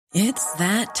It's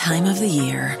that time of the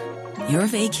year. Your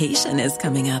vacation is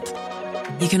coming up.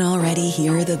 You can already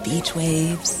hear the beach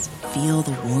waves, feel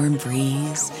the warm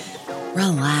breeze,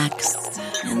 relax,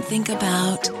 and think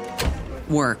about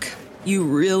work. You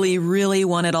really, really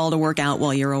want it all to work out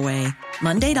while you're away.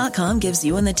 Monday.com gives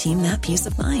you and the team that peace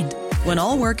of mind. When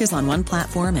all work is on one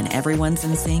platform and everyone's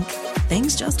in sync,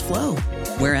 things just flow.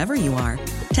 Wherever you are,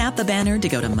 tap the banner to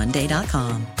go to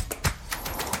Monday.com.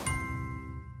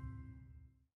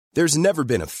 There's never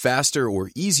been a faster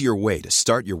or easier way to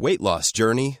start your weight loss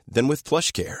journey than with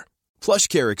PlushCare.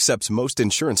 PlushCare accepts most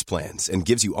insurance plans and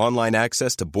gives you online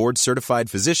access to board-certified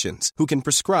physicians who can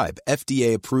prescribe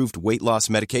FDA-approved weight loss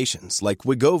medications like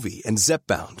Wegovy and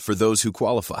Zepbound for those who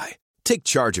qualify. Take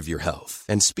charge of your health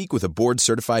and speak with a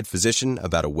board-certified physician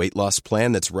about a weight loss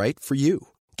plan that's right for you.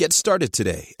 Get started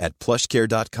today at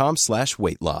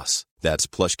plushcare.com/weight loss. That's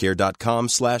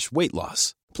plushcare.com/weight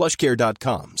loss.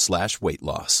 plushcare.com/weight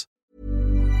loss.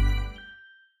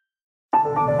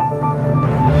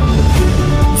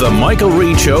 The Michael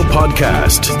Reade Show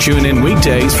podcast. Tune in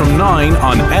weekdays from 9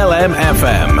 on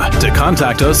LMFM. To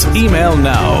contact us, email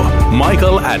now,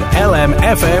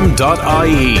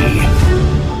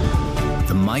 michael@lmfm.ie.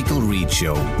 The Michael Reade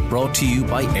Show, brought to you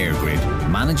by AirGrid,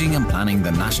 managing and planning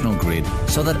the national grid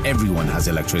so that everyone has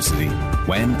electricity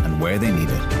when and where they need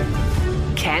it.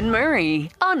 Ken Murray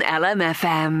on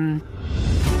LMFM.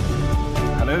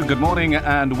 Hello, good morning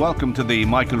and welcome to the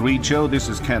Michael Reade Show. This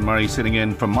is Ken Murray sitting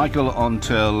in for Michael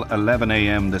until 11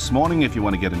 a.m. this morning. If you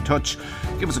want to get in touch,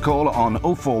 give us a call on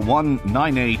 041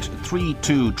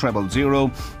 9832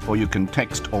 000, or you can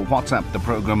text or WhatsApp the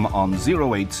programme on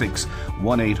 086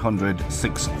 1800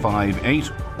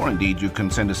 658, or indeed you can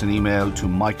send us an email to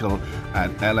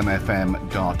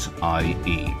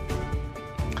michael@lmfm.ie.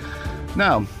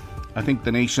 Now, I think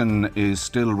the nation is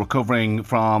still recovering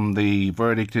from the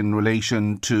verdict in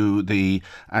relation to the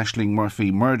Aisling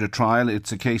Murphy murder trial.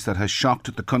 It's a case that has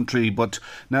shocked the country, but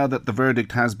now that the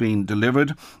verdict has been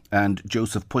delivered and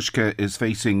Joseph Pushka is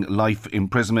facing life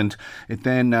imprisonment, it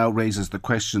then now raises the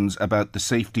questions about the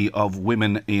safety of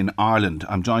women in Ireland.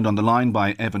 I'm joined on the line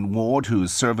by Evan Ward, who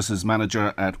is Services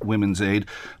Manager at Women's Aid.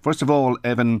 First of all,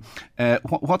 Evan,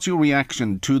 what's your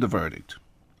reaction to the verdict?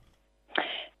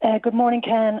 Good morning,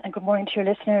 Ken, and good morning to your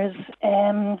listeners.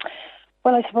 Well,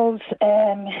 I suppose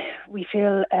we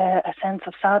feel a sense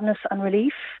of sadness and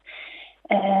relief.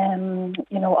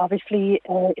 Obviously,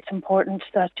 it's important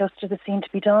that justice is seen to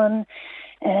be done,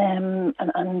 and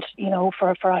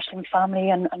for Aisling's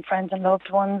family and friends and loved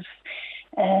ones.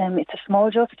 It's a small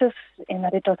justice in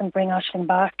that it doesn't bring Aisling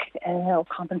back or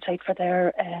compensate for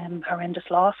their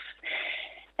horrendous loss.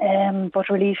 But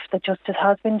relief that justice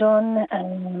has been done,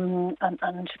 and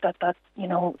that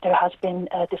there has been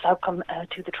this outcome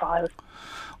to the trial.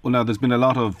 Well, now, there's been a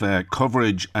lot of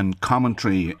coverage and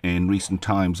commentary in recent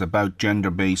times about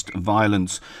gender-based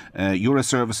violence. You're a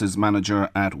services manager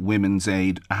at Women's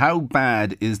Aid. How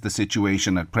bad is the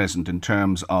situation at present in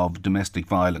terms of domestic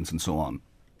violence and so on?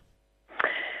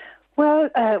 Well,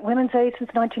 Women's Aid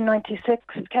since 1996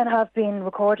 can have been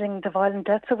recording the violent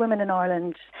deaths of women in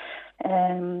Ireland.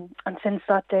 And since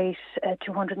that date,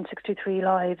 263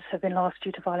 lives have been lost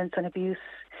due to violence and abuse.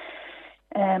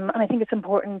 And I think it's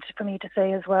important for me to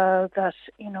say as well that,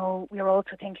 we are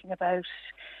also thinking about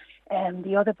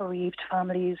the other bereaved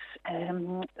families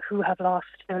who have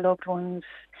lost their loved ones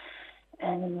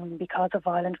because of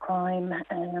violent crime.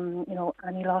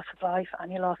 Any loss of life,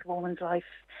 any loss of a woman's life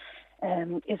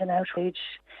is an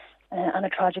outrage and a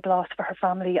tragic loss for her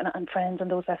family and friends and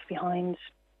those left behind.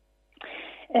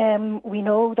 We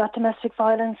know that domestic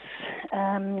violence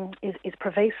is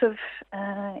pervasive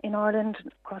in Ireland,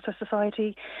 across our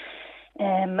society,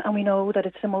 and we know that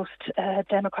it's the most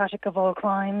democratic of all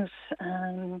crimes,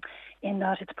 in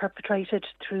that it's perpetrated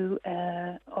through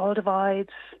all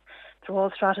divides, through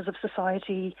all stratas of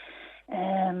society,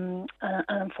 and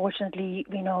unfortunately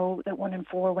we know that 1 in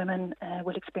 4 women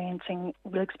will experience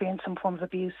some form of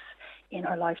abuse in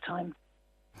her lifetime.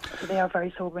 So they are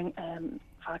very sobering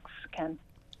facts, Ken.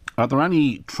 Are there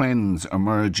any trends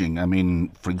emerging? I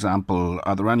mean, for example,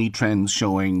 are there any trends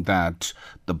showing that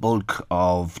the bulk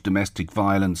of domestic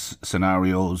violence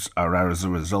scenarios are as a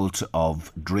result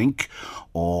of drink,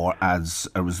 or as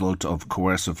a result of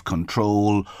coercive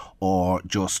control, or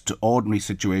just ordinary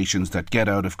situations that get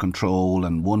out of control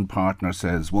and one partner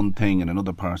says one thing and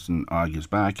another person argues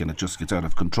back and it just gets out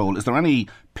of control? Is there any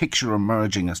picture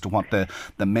emerging as to what the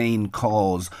main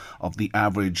cause of the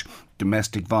average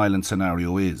domestic violence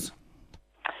scenario is?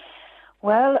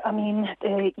 Well, I mean,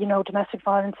 domestic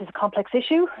violence is a complex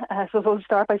issue, so we'll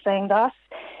start by saying that.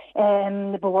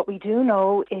 But what we do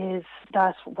know is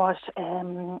that what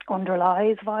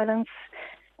underlies violence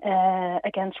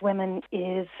against women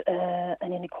is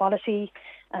an inequality,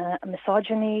 a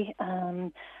misogyny,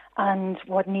 and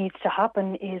what needs to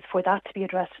happen is for that to be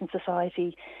addressed in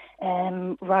society,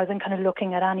 rather than kind of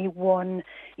looking at any one,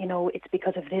 it's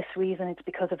because of this reason, it's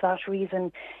because of that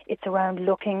reason. It's around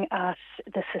looking at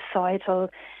the societal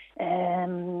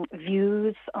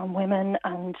views on women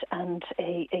and an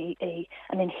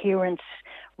inherent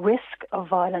risk of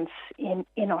violence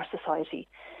in our society.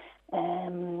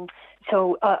 I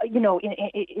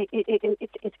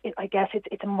guess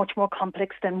it's much more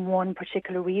complex than one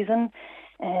particular reason,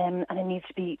 and it needs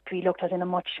to be looked at in a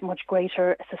much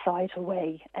greater societal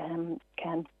way.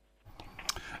 Ken.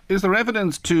 Is there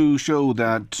evidence to show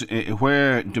that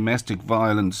where domestic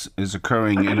violence is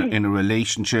occurring in a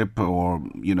relationship or,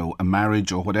 a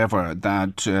marriage or whatever,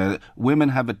 that women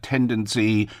have a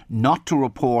tendency not to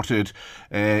report it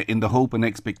in the hope and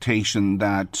expectation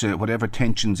that whatever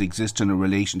tensions exist in a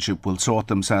relationship will sort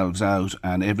themselves out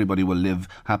and everybody will live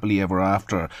happily ever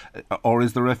after? Or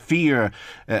is there a fear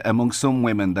among some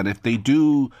women that if they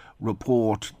do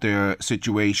report their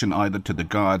situation either to the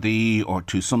Gardaí or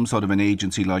to some sort of an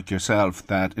agency like yourself,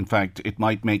 that in fact it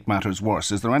might make matters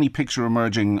worse? Is there any picture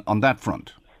emerging on that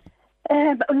front?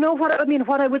 No,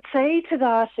 what I would say to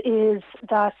that is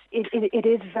that it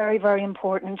is very, very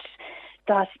important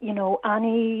that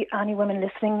any women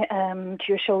listening to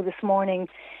your show this morning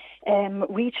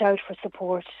reach out for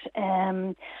support,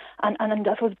 and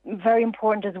that was very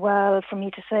important as well for me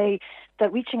to say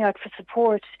that reaching out for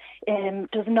support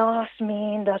does not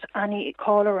mean that any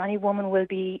caller or any woman will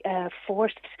be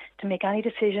forced to make any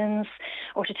decisions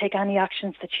or to take any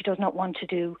actions that she does not want to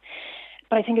do.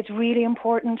 But I think it's really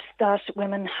important that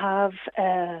women have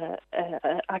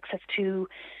access to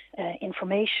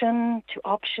information, to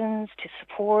options, to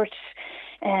support,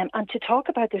 and to talk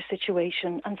about their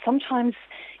situation. And sometimes,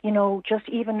 just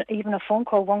even a phone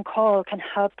call, one call can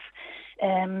help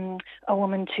a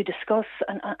woman to discuss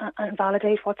and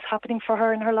validate what's happening for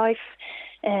her in her life.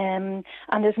 And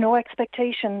there's no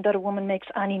expectation that a woman makes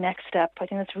any next step. I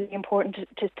think that's really important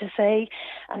to say,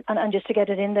 and just to get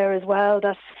it in there as well,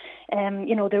 that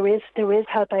there is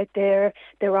help out there.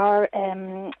 There are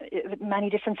many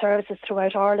different services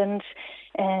throughout Ireland,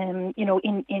 in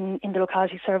the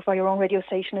locality served by your own radio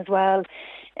station as well,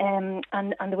 and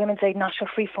the Women's Aid National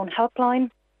Free Phone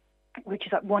Helpline, which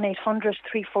is at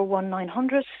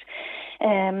 1-800-341-900.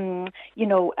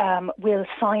 Will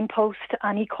signpost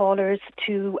any callers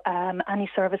to any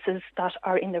services that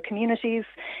are in their communities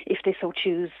if they so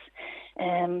choose.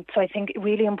 So I think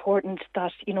really important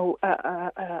that,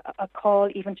 a call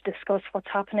even to discuss what's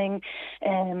happening,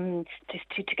 to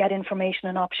get information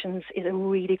and options is a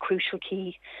really crucial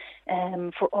key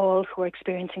for all who are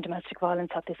experiencing domestic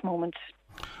violence at this moment.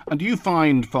 And do you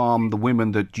find from the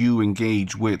women that you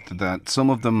engage with that some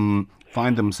of them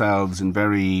find themselves in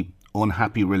very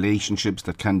unhappy relationships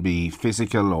that can be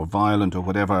physical or violent or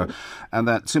whatever, and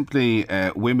that simply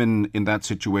women in that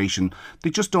situation, they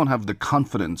just don't have the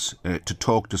confidence to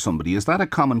talk to somebody? Is that a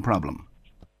common problem?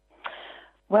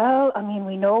 Well,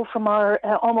 we know from our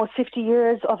almost 50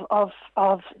 years of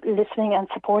listening and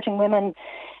supporting women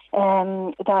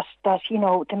that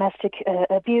domestic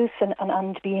abuse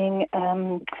and being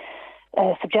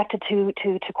subjected to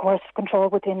coercive control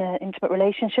within an intimate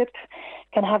relationship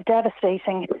can have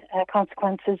devastating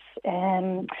consequences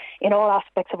in all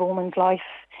aspects of a woman's life,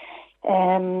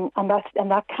 and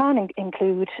that can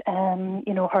include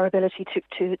her ability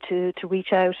to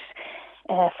reach out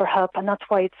for help, and that's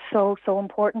why it's so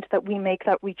important that we make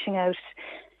that reaching out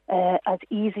as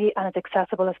easy and as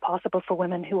accessible as possible for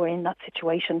women who are in that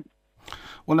situation.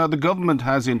 Well, now, the government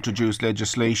has introduced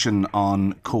legislation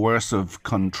on coercive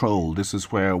control. This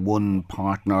is where one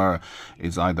partner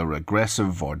is either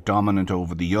aggressive or dominant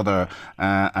over the other,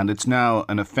 and it's now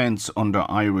an offence under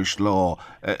Irish law.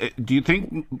 Do you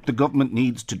think the government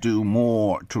needs to do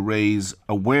more to raise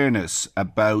awareness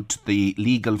about the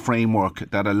legal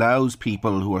framework that allows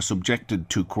people who are subjected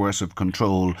to coercive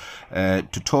control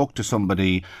to talk to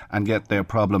somebody and get their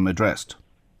problem addressed?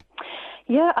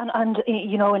 Yeah, and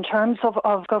in terms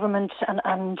of government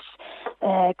and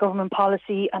government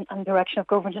policy and direction of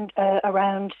government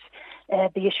around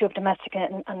the issue of domestic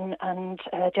and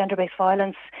gender-based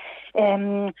violence,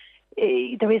 there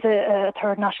is a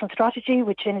third national strategy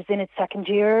which is in its second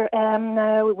year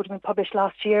now. It would have been published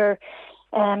last year.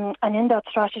 And in that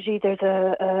strategy, there's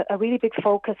a really big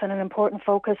focus and an important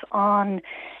focus on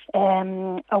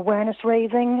awareness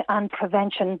raising and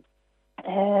prevention.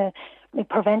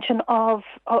 Prevention of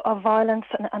violence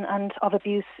and of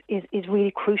abuse is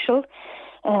really crucial.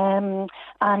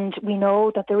 And we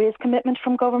know that there is commitment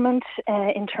from government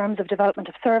in terms of development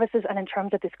of services and in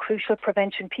terms of this crucial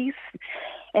prevention piece.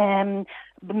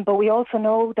 But we also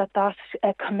know that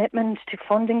commitment to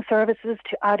funding services,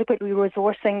 to adequately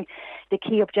resourcing the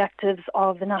key objectives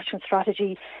of the national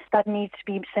strategy, that needs to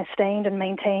be sustained and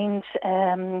maintained,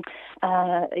 as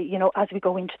we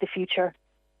go into the future.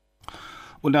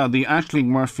 Well, now, the Aisling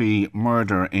Murphy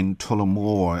murder in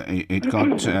Tullamore, it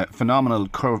got phenomenal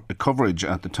coverage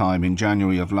at the time in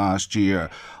January of last year.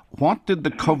 What did the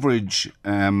coverage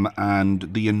and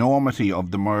the enormity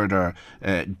of the murder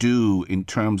do in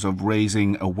terms of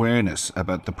raising awareness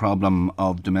about the problem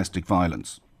of domestic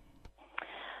violence?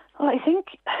 Well, I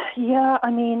think,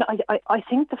 I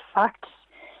think the fact,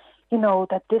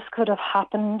 that this could have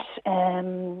happened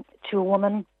to a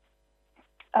woman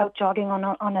out jogging on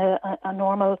a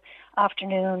normal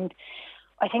afternoon,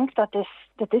 I think that this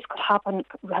could happen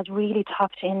has really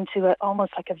tapped into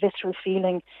almost like a visceral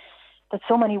feeling that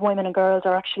so many women and girls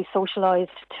are actually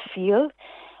socialised to feel,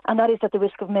 and that is that the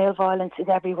risk of male violence is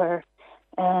everywhere,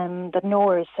 that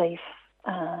nowhere is safe,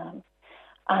 and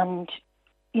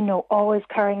always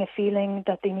carrying a feeling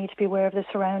that they need to be aware of their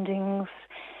surroundings,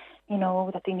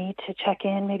 that they need to check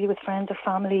in maybe with friends or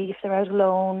family if they're out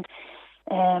alone.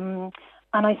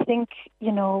 And I think,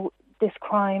 this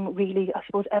crime really, I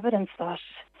suppose, evidenced that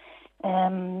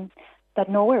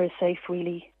nowhere is safe,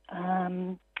 really,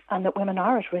 and that women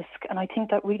are at risk. And I think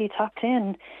that really tapped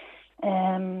in,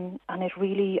 and it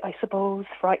really, I suppose,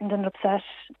 frightened and upset,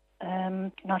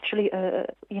 naturally, a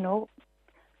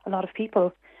lot of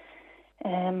people.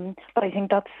 But I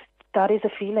think that is a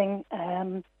feeling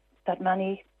that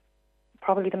many,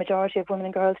 probably the majority of women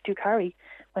and girls do carry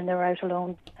when they're out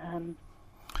alone.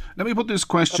 Let me put this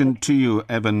question to you,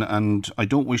 Evan, and I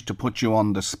don't wish to put you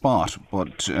on the spot,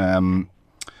 but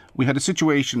we had a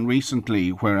situation recently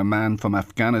where a man from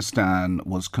Afghanistan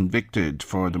was convicted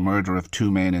for the murder of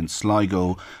two men in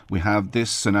Sligo. We have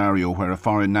this scenario where a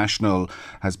foreign national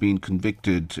has been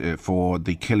convicted for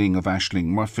the killing of Aisling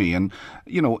Murphy. And,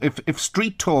 if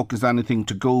street talk is anything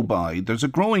to go by, there's a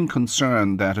growing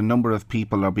concern that a number of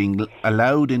people are being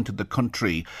allowed into the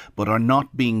country but are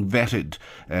not being vetted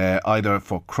either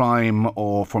for crime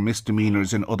or for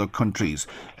misdemeanours in other countries.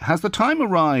 Has the time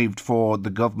arrived for the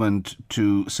government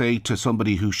to say to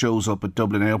somebody who shows up at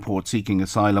Dublin Airport seeking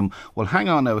asylum, well, hang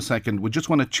on now a second, we just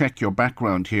want to check your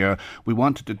background here. We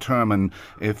want to determine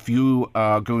if you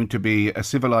are going to be a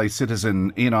civilised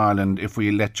citizen in Ireland if we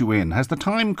let you in. Has the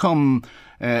time come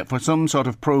for some sort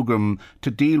of programme to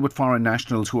deal with foreign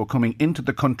nationals who are coming into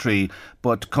the country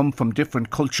but come from different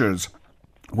cultures,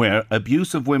 where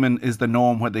abuse of women is the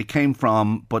norm where they came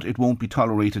from, but it won't be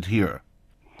tolerated here?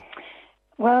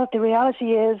 Well, the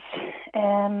reality is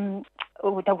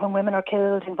that when women are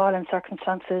killed in violent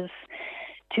circumstances,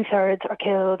 2/3 are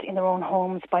killed in their own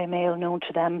homes by a male known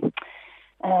to them.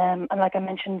 And like I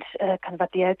mentioned kind of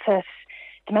at the outset,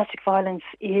 domestic violence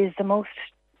is the most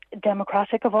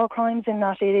democratic of all crimes in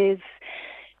that it is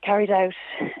carried out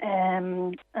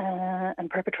and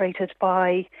perpetrated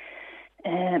by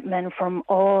men from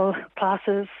all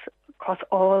classes, across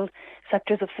all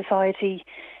sectors of society,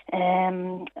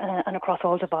 and across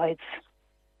all divides.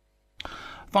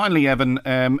 Finally, Evan,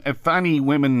 if any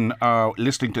women are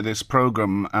listening to this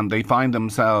programme and they find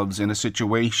themselves in a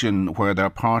situation where their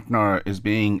partner is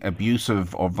being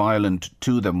abusive or violent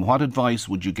to them, what advice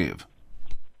would you give?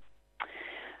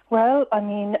 Well, I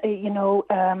mean,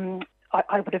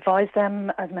 I would advise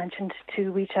them, as mentioned,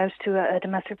 to reach out to a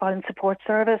domestic violence support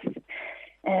service.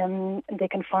 They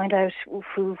can find out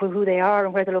who they are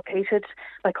and where they're located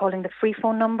by calling the free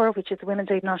phone number, which is the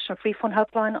Women's Aid National Free Phone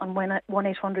Helpline on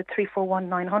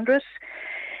 1-800-341-900.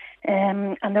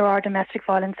 And there are domestic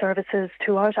violence services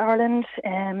throughout Ireland.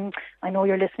 I know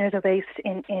your listeners are based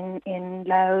in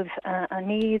Louth and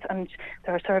Meath, and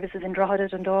there are services in Drogheda,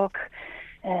 Dundalk,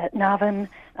 Navan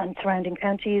and surrounding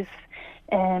counties.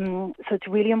 So it's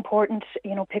really important,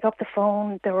 pick up the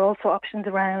phone. There are also options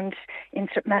around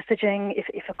instant messaging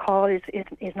if a call is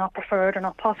not preferred or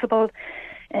not possible.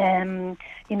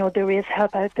 There is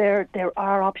help out there. There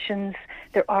are options.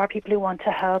 There are people who want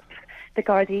to help. The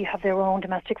Gardaí have their own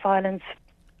domestic violence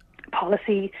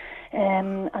policy,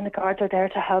 and the Guards are there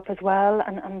to help as well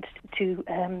and to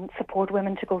support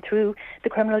women to go through the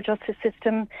criminal justice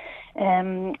system.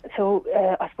 So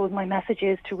I suppose my message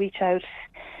is to reach out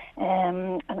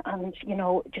and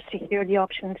just to hear the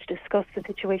options, to discuss the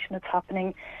situation that's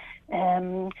happening,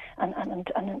 and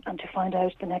to find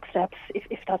out the next steps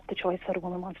if that's the choice that a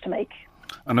woman wants to make.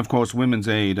 And of course, Women's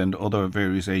Aid and other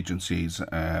various agencies,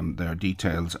 their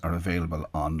details are available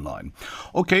online.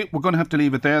 OK, we're going to have to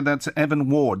leave it there. That's Evan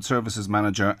Ward, Services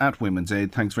Manager at Women's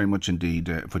Aid. Thanks very much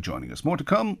indeed for joining us. More to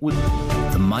come with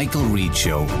The Michael Reade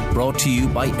Show, brought to you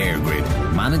by Airgrid,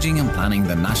 managing and planning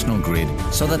the national grid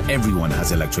so that everyone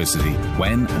has electricity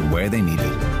when and where they need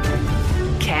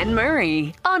it. Ken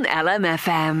Murray on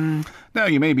LMFM. Now,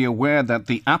 you may be aware that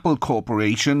the Apple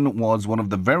Corporation was one of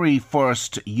the very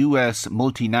first US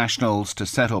multinationals to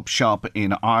set up shop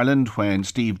in Ireland when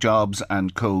Steve Jobs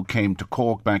and co came to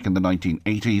Cork back in the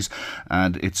 1980s,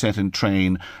 and it set in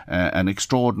train an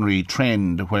extraordinary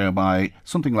trend whereby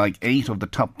something like 8 of the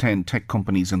top 10 tech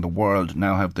companies in the world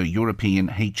now have their European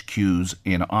HQs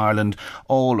in Ireland,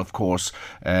 all, of course,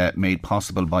 made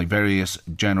possible by various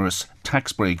generous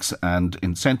tax breaks and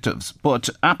incentives. But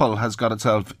Apple has got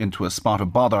itself into a spot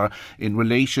of bother in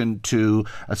relation to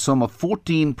a sum of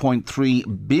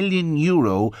 €14.3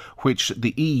 billion which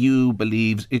the EU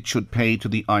believes it should pay to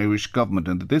the Irish government,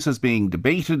 and that this is being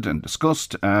debated and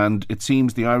discussed, and it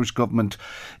seems the Irish government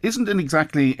isn't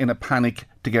exactly in a panic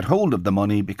to get hold of the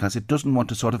money because it doesn't want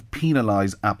to sort of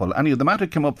penalise Apple. Anyway, the matter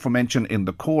came up for mention in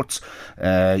the courts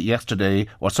yesterday,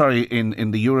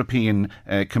 in the European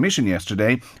Commission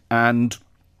yesterday, and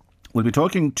we'll be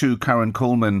talking to Karen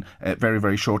Coleman very,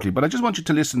 very shortly. But I just want you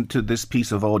to listen to this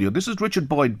piece of audio. This is Richard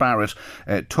Boyd Barrett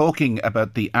talking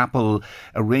about the Apple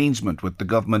arrangement with the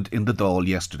government in the Dáil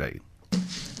yesterday.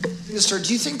 Minister,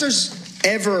 do you think there's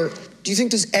ever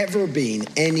been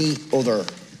any other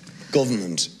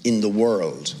government in the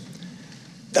world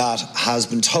that has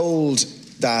been told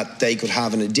that they could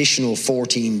have an additional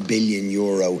 €14 billion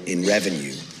in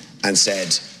revenue and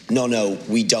said, no,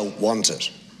 we don't want it?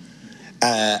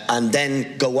 And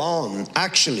then go on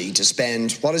actually to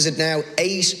spend, what is it now,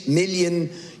 €8 million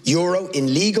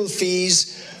in legal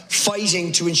fees,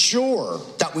 fighting to ensure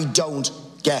that we don't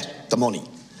get the money.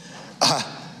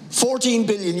 €14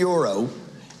 billion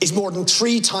is more than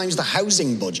 3 times the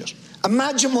housing budget.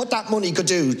 Imagine what that money could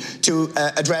do to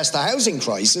address the housing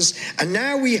crisis. And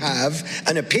now we have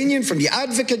an opinion from the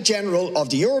Advocate General of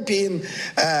the European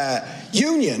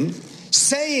Union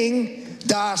saying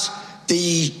that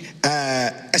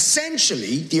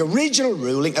essentially the original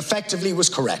ruling effectively was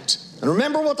correct. And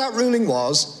remember what that ruling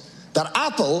was, that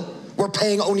Apple were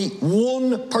paying only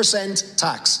 1%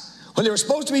 tax. When they were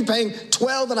supposed to be paying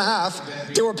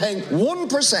 12.5%, they were paying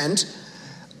 1%,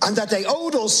 and that they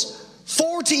owed us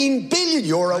 €14 billion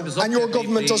and your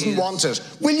government doesn't want it.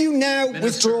 Will you now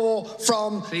withdraw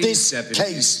from this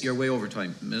case? You're way over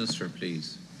time. Minister,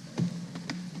 please.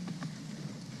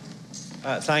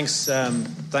 Thanks,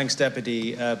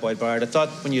 Deputy Boyd Barrett. I thought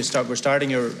when you were starting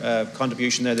your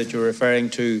contribution there that you were referring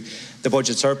to the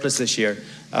budget surplus this year,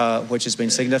 which has been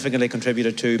significantly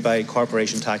contributed to by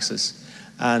corporation taxes.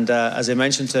 And as I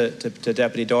mentioned to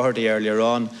Deputy Doherty earlier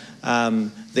on,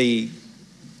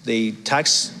 the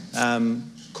tax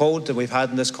code that we've had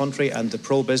in this country and the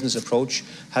pro-business approach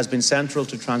has been central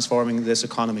to transforming this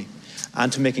economy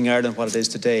and to making Ireland what it is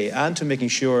today, and to making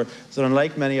sure that,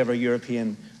 unlike many of our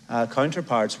European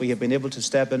counterparts, we have been able to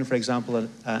step in, for example,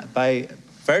 by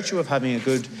virtue of having a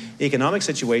good economic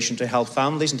situation to help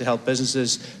families and to help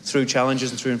businesses through challenges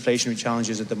and through inflationary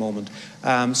challenges at the moment.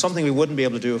 Something we wouldn't be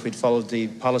able to do if we'd followed the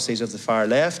policies of the far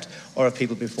left or of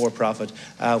people before profit.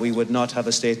 We would not have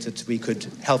a state that we could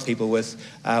help people with.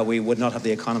 We would not have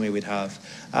the economy we'd have.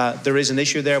 There is an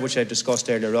issue there which I discussed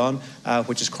earlier on,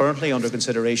 which is currently under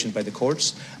consideration by the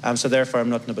courts. So therefore I'm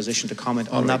not in a position to comment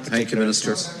on that particular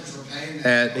instance.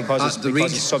 Because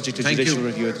it's subject to judicial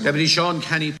review. Deputy Sean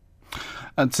Kenny.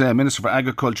 That's Minister for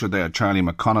Agriculture there, Charlie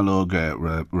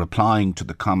McConalogue, replying to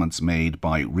the comments made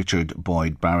by Richard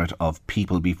Boyd Barrett of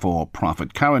People Before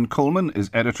Profit. Karen Coleman is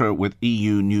editor with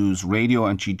EU News Radio,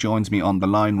 and she joins me on the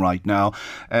line right now.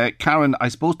 Karen, I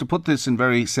suppose to put this in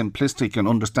very simplistic and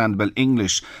understandable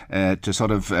English, to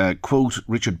sort of quote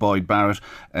Richard Boyd Barrett,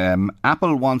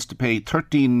 Apple wants to pay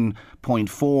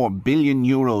 €13.4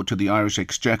 billion to the Irish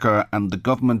Exchequer, and the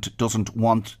government doesn't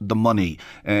want the money.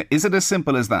 Is it as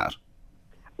simple as that?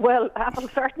 Well, Apple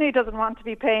certainly doesn't want to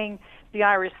be paying the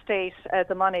Irish state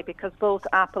the money, because both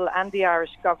Apple and the Irish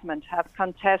government have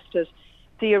contested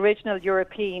the original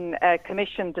European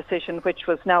Commission decision, which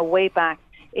was now way back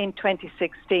in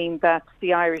 2016, that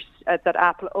the that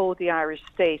Apple owed the Irish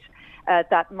state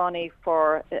that money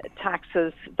for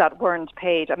taxes that weren't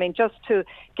paid. I mean, just to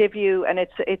give you, and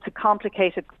it's a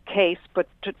complicated case, but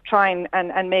to try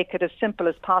and make it as simple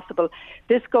as possible,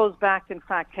 this goes back, in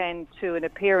fact, Ken, to an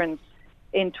appearance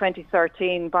in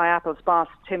 2013 by Apple's boss,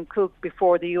 Tim Cook,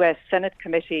 before the US Senate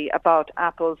committee about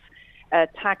Apple's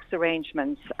tax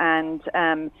arrangements. And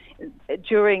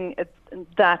during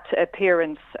that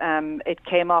appearance, it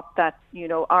came up that,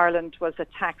 Ireland was a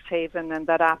tax haven and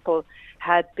that Apple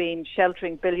had been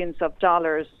sheltering billions of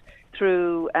dollars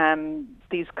through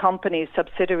these companies,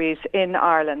 subsidiaries in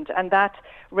Ireland. And that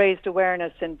raised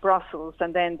awareness in Brussels.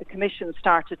 And then the Commission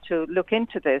started to look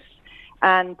into this.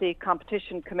 And the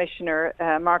Competition Commissioner,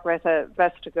 Margrethe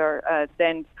Vestager,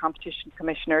 then Competition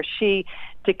Commissioner, she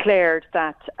declared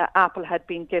that Apple had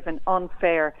been given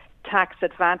unfair tax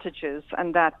advantages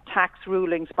and that tax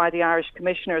rulings by the Irish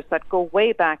commissioners that go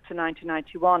way back to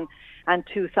 1991 and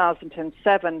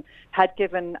 2007 had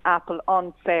given Apple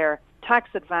unfair tax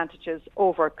advantages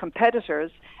over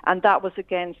competitors, and that was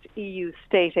against EU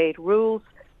state aid rules,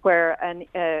 where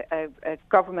a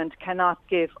government cannot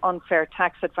give unfair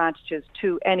tax advantages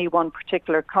to any one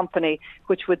particular company,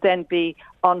 which would then be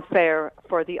unfair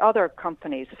for the other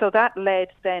companies. So that led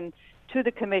then to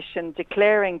the Commission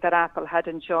declaring that Apple had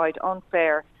enjoyed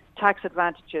unfair tax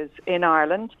advantages in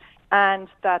Ireland, and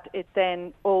that it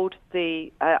then owed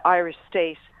the Irish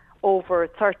state over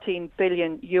 13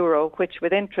 billion euro, which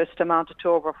with interest amounted to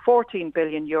over 14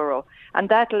 billion euro. And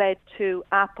that led to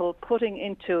Apple putting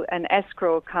into an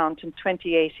escrow account in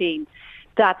 2018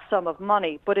 that sum of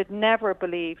money, but it never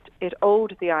believed it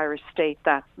owed the Irish state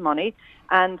that money.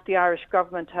 And the Irish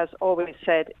government has always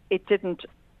said it didn't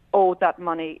owe that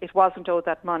money, it wasn't owed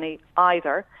that money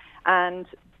either. And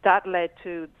that led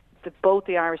to both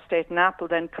the Irish state and Apple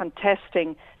then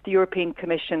contesting the European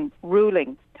Commission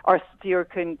ruling, or the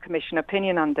European Commission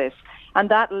opinion on this. And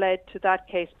that led to that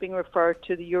case being referred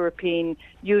to the European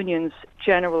Union's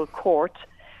General Court,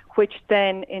 which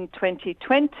then in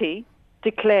 2020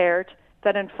 declared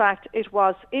that in fact it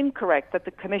was incorrect, that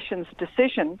the Commission's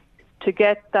decision to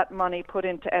get that money put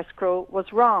into escrow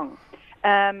was wrong.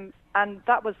 And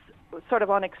that was sort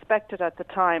of unexpected at the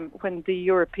time when the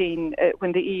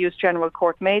EU's General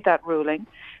Court made that ruling.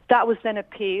 That was then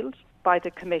appealed by the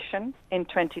Commission in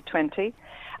 2020.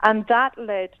 And that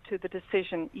led to the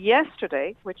decision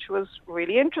yesterday, which was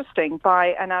really interesting, by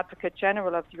an Advocate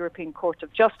General of the European Court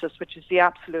of Justice, which is the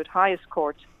absolute highest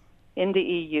court in the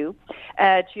EU.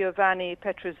 Giovanni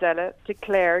Petruzella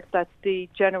declared that the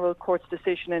General Court's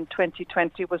decision in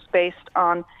 2020 was based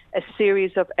on a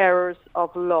series of errors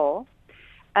of law.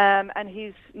 And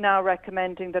he's now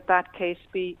recommending that that case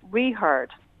be reheard.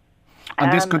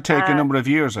 And this could take a number of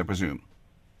years, I presume.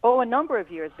 Oh, a number of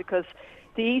years, because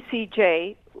the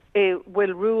ECJ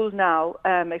will rule now,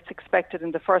 it's expected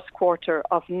in the first quarter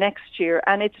of next year,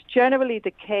 and it's generally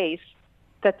the case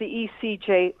that the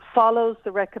ECJ follows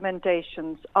the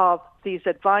recommendations of these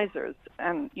advisors.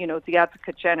 And, the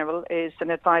Advocate General is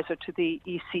an advisor to the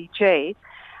ECJ.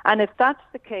 And if that's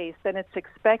the case, then it's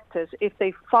expected, if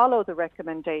they follow the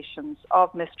recommendations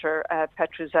of Mr.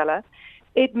 Petruzella,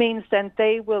 it means then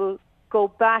they will go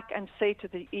back and say to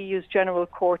the EU's General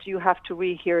Court, you have to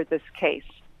rehear this case.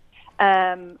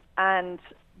 And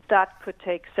that could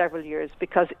take several years,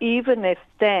 because even if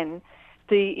then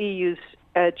the EU's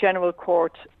General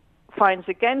Court finds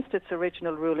against its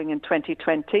original ruling in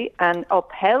 2020 and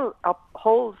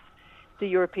upholds the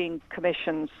European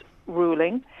Commission's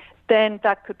ruling, then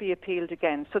that could be appealed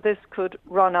again. So this could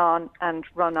run on and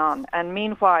run on. And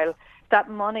meanwhile, that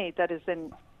money that is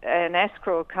in an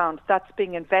escrow account, that's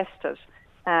being invested.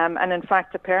 And in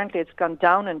fact, apparently it's gone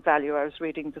down in value, I was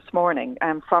reading this morning,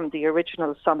 from the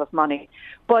original sum of money.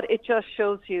 But it just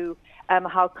shows you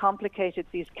how complicated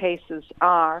these cases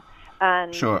are.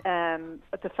 And sure.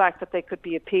 The fact that they could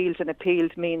be appealed, and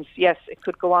appealed means, yes, it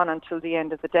could go on until the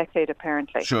end of the decade,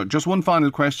 apparently. Sure. Just one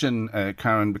final question,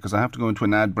 Karen, because I have to go into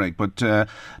an ad break. But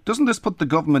doesn't this put the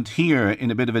government here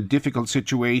in a bit of a difficult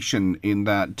situation, in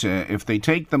that if they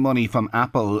take the money from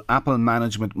Apple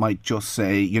management might just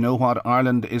say, you know what,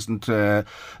 Ireland isn't the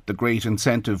great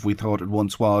incentive we thought it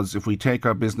once was. If we take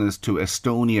our business to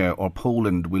Estonia or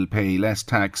Poland, we'll pay less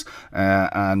tax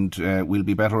and we'll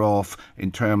be better off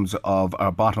in terms of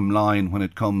our bottom line when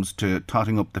it comes to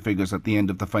totting up the figures at the end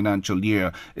of the financial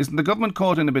year. Isn't the government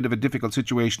caught in a bit of a difficult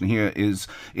situation here, is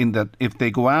in that if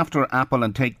they go after Apple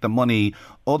and take the money,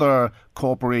 other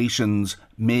corporations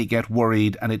may get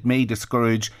worried, and it may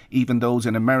discourage even those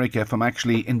in America from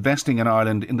actually investing in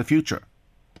Ireland in the future?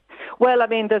 Well, I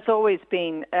mean, there's always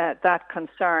been that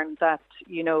concern that,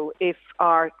 if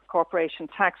our corporation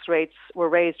tax rates were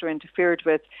raised or interfered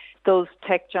with, those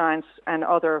tech giants and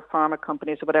other pharma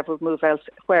companies or whatever would move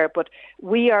elsewhere. But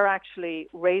we are actually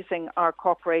raising our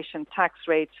corporation tax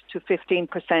rates to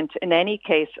 15% in any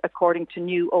case, according to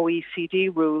new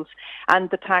OECD rules. And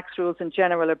the tax rules in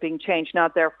general are being changed. Now,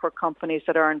 they're for companies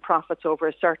that earn profits over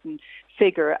a certain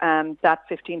figure, and that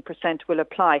 15% will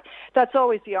apply. That's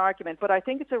always the argument. But I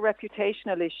think it's a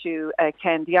reputational issue,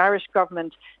 Ken. The Irish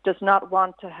government does not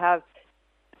want to have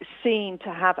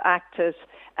acted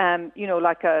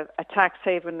like a tax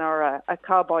haven or a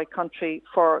cowboy country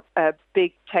for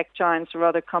big tech giants or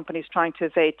other companies trying to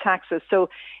evade taxes. So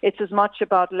it's as much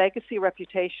about legacy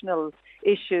reputational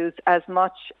issues as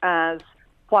much as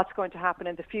what's going to happen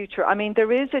in the future. I mean,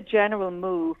 there is a general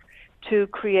move to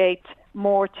create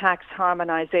more tax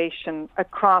harmonisation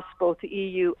across both the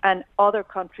EU and other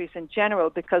countries in general,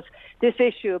 because this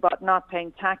issue about not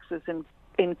paying taxes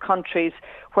in countries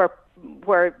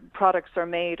where products are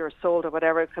made or sold or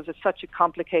whatever, because it's such a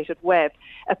complicated web,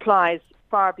 applies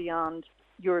far beyond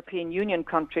European Union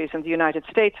countries. And the United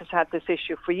States has had this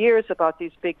issue for years about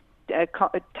these big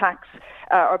tax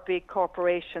or big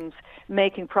corporations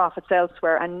making profits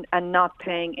elsewhere and not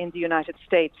paying in the United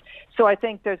States. So I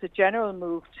think there's a general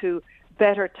move to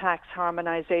better tax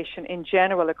harmonisation in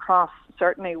general across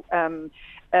certainly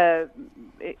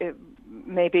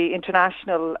maybe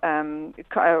international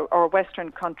or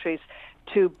Western countries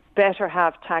to better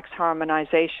have tax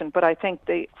harmonisation. But I think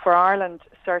for Ireland,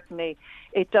 certainly,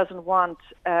 it doesn't want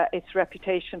its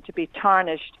reputation to be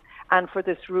tarnished, and for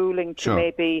this ruling to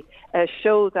maybe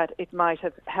show that it might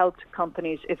have helped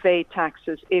companies evade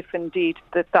taxes if indeed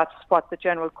that's what the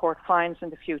General Court finds in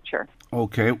the future.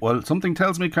 OK, well, something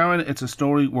tells me, Karen, it's a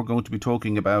story we're going to be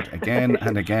talking about again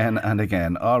and again and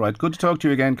again. All right, good to talk to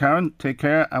you again, Karen. Take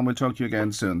care, and we'll talk to you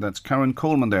again soon. That's Karen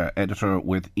Coleman there, editor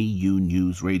with EU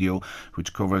News Radio,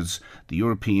 which covers the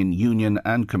European Union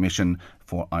and Commission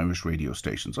for Irish radio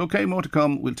stations. OK, more to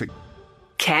come. We'll take...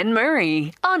 Ken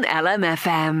Murray on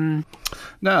LMFM.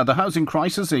 Now, the housing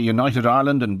crisis, a united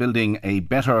Ireland and building a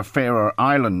better, fairer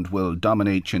Ireland will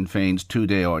dominate Sinn Féin's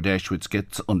two-day Ardèche, which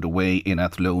gets underway in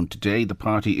Athlone today. The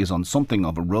party is on something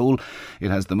of a roll.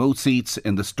 It has the most seats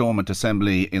in the Stormont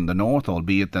Assembly in the north,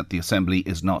 albeit that the Assembly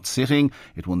is not sitting.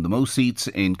 It won the most seats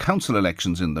in council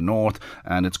elections in the north,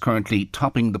 and it's currently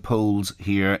topping the polls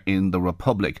here in the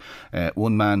Republic.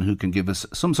 One man who can give us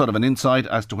some sort of an insight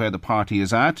as to where the party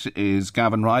is at is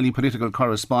Gavin Riley, political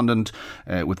correspondent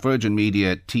with Virgin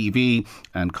Media TV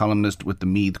and columnist with the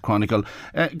Meath Chronicle.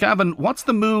 Gavin, what's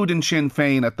the mood in Sinn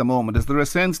Féin at the moment? Is there a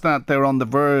sense that they're on the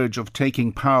verge of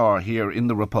taking power here in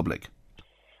the Republic?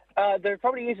 There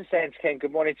probably is a sense, Ken,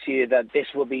 good morning to you, that this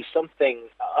will be something.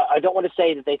 I don't want to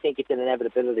say that they think it's an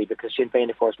inevitability, because Sinn Féin,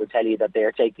 of course, will tell you that they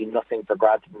are taking nothing for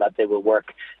granted and that they will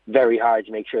work very hard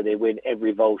to make sure they win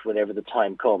every vote whenever the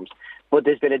time comes. But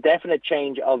there's been a definite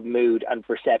change of mood and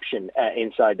perception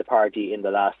inside the party in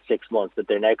the last 6 months, that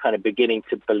they're now kind of beginning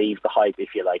to believe the hype,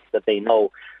 if you like, that they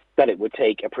know that it would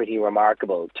take a pretty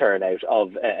remarkable turnout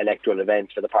of electoral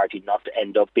events for the party not to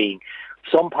end up being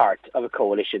some part of a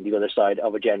coalition the other side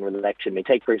of a general election. I mean,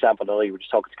 take, for example, I know you were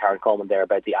just talking to Karen Coleman there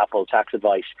about the Apple tax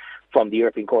advice from the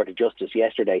European Court of Justice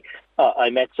yesterday. I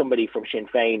met somebody from Sinn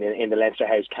Féin in the Leinster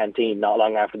House canteen not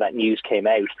long after that news came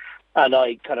out, and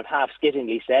I kind of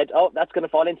half-skiddingly said, oh, that's going to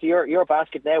fall into your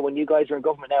basket now when you guys are in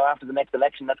government now after the next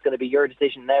election. That's going to be your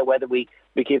decision now whether we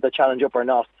keep the challenge up or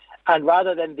not. And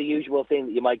rather than the usual thing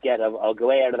that you might get, I'll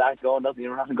go out of that, going, no,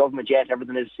 you're not in government yet,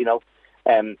 everything is,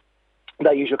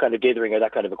 that usual kind of dithering or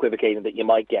that kind of equivocating that you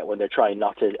might get when they're trying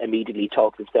not to immediately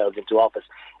talk themselves into office.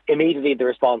 Immediately the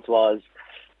response was,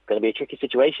 going to be a tricky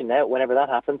situation now whenever that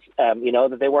happens,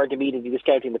 that they weren't immediately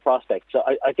discounting the prospect. So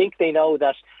I think they know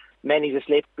that many's a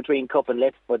slip between cup and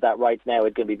lip, but that right now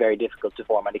it's going to be very difficult to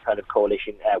form any kind of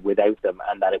coalition without them,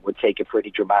 and that it would take a pretty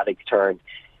dramatic turn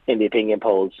in the opinion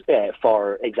polls,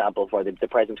 for example, for the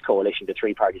present coalition, the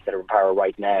three parties that are in power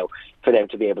right now, for them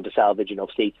to be able to salvage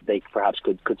enough seats that they perhaps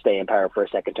could stay in power for a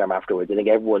second term afterwards. I think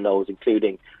everyone knows,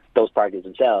 including those parties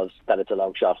themselves, that it's a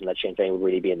long shot and that Sinn Féin would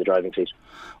really be in the driving seat.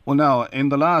 Well, now, in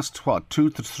the last, 2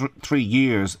 to 3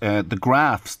 years,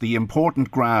 the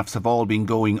important graphs have all been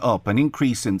going up. An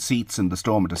increase in seats in the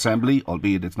Stormont Assembly,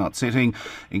 albeit it's not sitting,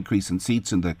 increase in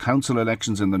seats in the council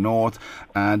elections in the north,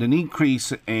 and an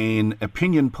increase in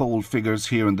opinion poll figures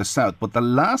here in the south. But the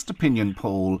last opinion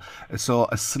poll saw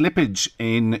a slippage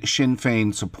in Sinn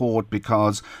Féin support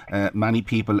because many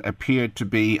people appeared to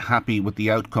be happy with the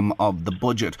outcome of the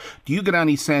budget. Do you get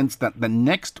any sense that the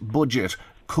next budget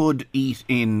could eat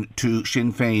into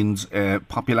Sinn Féin's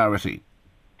popularity?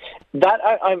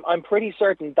 I'm pretty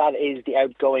certain that is the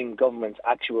outgoing government's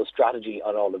actual strategy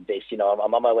on all of this. You know,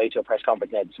 I'm on my way to a press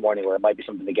conference now this morning where it might be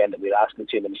something again that we'll ask the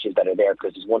two ministers that are there,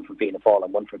 because there's one from Fianna Fáil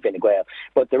and one from Fine Gael.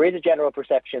 But there is a general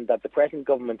perception that the present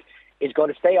government is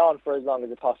going to stay on for as long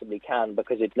as it possibly can,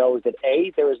 because it knows that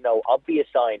there is no obvious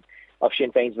sign of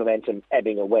Sinn Féin's momentum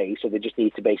ebbing away, so they just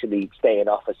need to basically stay in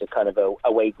office, a kind of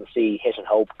a wait and see, hit and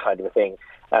hope kind of a thing.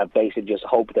 Basically just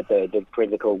hope that the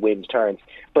political wind turns.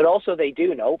 But also they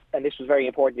do know, and this was very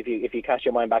important if you cast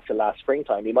your mind back to last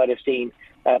springtime, you might have seen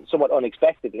somewhat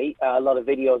unexpectedly a lot of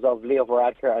videos of Leo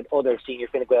Varadkar and other senior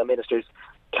Fine Gael ministers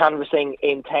canvassing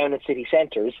in town and city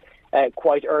centres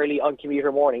quite early on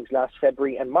commuter mornings last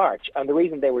February and March. And the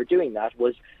reason they were doing that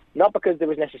was not because there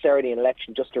was necessarily an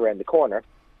election just around the corner,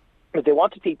 but they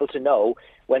wanted people to know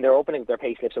when they're opening their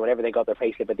payslips or whenever they got their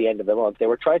payslip at the end of the month, they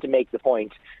were trying to make the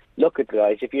point, look at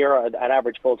guys, if you're an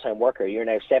average full-time worker, you're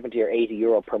now 70 or 80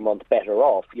 euro per month better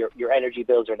off. Your energy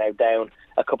bills are now down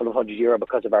a couple of €100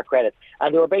 because of our credit.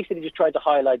 And they were basically just trying to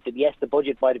highlight that, yes, the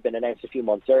budget might have been announced a few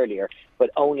months earlier, but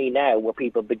only now were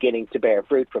people beginning to bear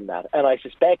fruit from that. And I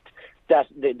suspect that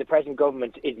the present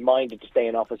government is minded to stay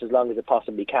in office as long as it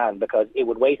possibly can, because it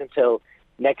would wait until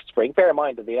next spring. Bear in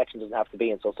mind that the election doesn't have to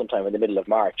be until sometime in the middle of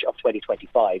March of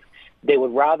 2025. They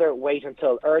would rather wait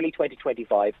until early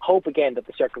 2025, hope again that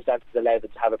the circumstances allow them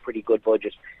to have a pretty good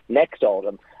budget next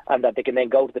autumn, and that they can then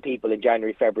go to the people in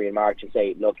January, February and March and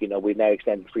say, look, you know, we've now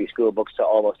extended free school books to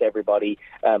almost everybody.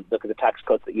 Look at the tax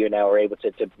cuts that you now are able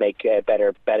to make a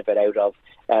better benefit out of.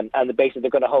 And basically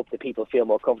they're going to hope that people feel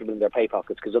more comfortable in their pay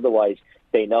pockets, because otherwise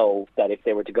they know that if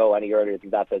they were to go any earlier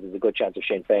than that, there's a good chance of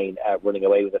Sinn Féin running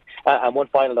away with it. And one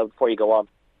final note before you go on.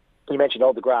 You mentioned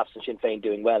all the graphs and Sinn Féin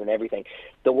doing well and everything.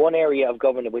 The one area of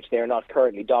government in which they are not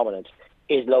currently dominant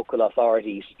is local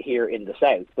authorities here in the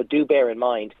south. But do bear in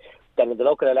mind that in the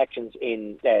local elections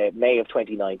in May of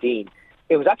 2019,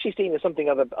 it was actually seen as something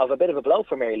of a bit of a blow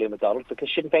for Mary Lou McDonald, because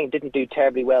Sinn Féin didn't do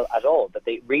terribly well at all, that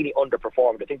they really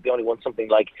underperformed. I think they only won something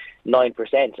like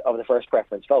 9% of the first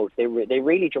preference vote. They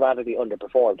really dramatically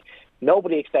underperformed.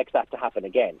 Nobody expects that to happen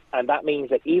again. And that means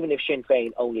that even if Sinn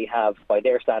Féin only have, by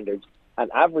their standards, an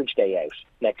average day out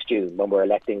next June when we're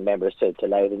electing members to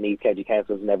Louth and Meath county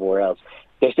councils and everywhere else,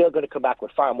 they're still going to come back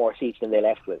with far more seats than they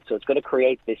left with. So it's going to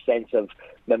create this sense of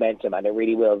momentum, and it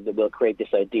really will create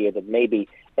this idea that maybe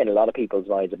in a lot of people's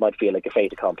minds it might feel like a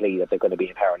fait accompli that they're going to be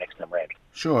in power next time round.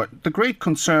 Sure. The great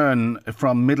concern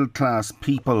from middle class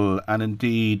people, and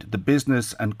indeed the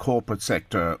business and corporate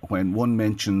sector, when one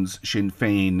mentions Sinn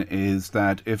Féin, is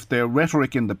that if their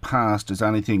rhetoric in the past is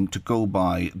anything to go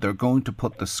by, they're going to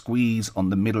put the squeeze on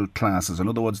the middle classes. In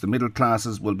other words, the middle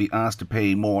classes will be asked to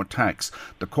pay more tax.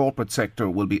 The corporate sector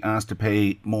will be asked to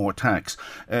pay more tax.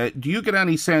 Do you get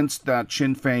any sense that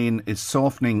Sinn Féin is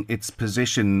softening its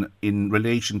position in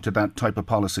relation to that type of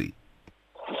policy?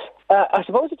 I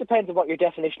suppose it depends on what your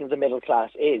definition of the middle class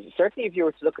is. Certainly if you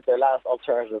were to look at their last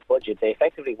alternative budget, they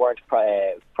effectively weren't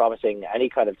promising any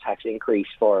kind of tax increase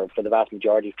for the vast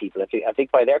majority of people. I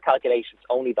think by their calculations,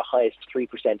 only the highest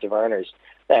 3% of earners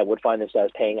would find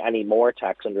themselves paying any more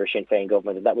tax under a Sinn Féin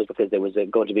government, and that was because there was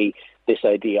going to be this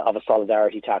idea of a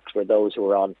solidarity tax where those who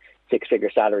were on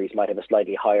six-figure salaries might have a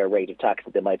slightly higher rate of tax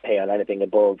that they might pay on anything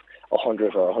above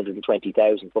 100 or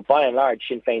 120,000. But by and large,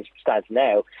 Sinn Féin's stance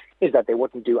now is that they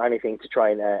wouldn't do anything to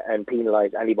try and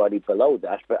penalise anybody below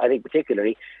that. But I think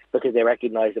particularly because they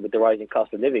recognise that with the rising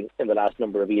cost of living in the last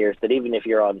number of years, that even if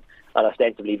you're on an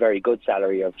ostensibly very good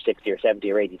salary of 60 or 70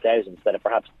 or 80,000, that it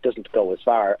perhaps doesn't go as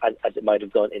far as it might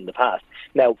have done in the past.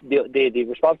 Now, the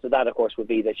response to that, of course, would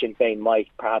be that Sinn Féin might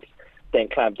perhaps then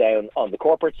clamp down on the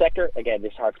corporate sector. Again,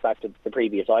 this harks back to the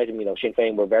previous item. You know, Sinn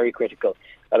Féin were very critical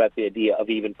about the idea of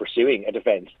even pursuing a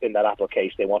defence in that Apple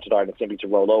case. They wanted Ireland simply to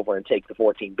roll over and take the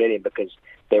 14 billion because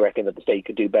they reckon that the state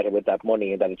could do better with that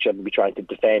money and that it shouldn't be trying to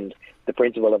defend the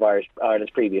principle of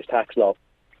Ireland's previous tax law.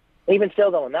 Even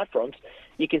still, though, on that front,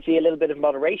 you can see a little bit of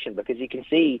moderation, because you can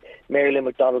see Mary Lou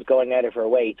McDonald going out of her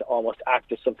way to almost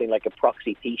act as something like a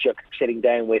proxy Taoiseach, sitting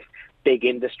down with big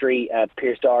industry,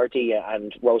 Pierce Doherty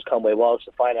and Rose Conway-Walsh,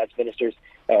 the finance ministers,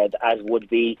 as would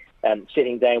be,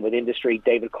 sitting down with industry,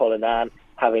 David Cullinan,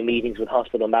 having meetings with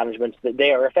hospital management.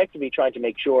 They are effectively trying to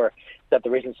make sure that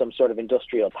there isn't some sort of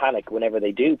industrial panic whenever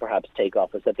they do perhaps take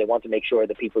office, that they want to make sure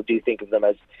that people do think of them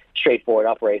as straightforward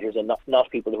operators and not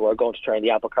people who are going to turn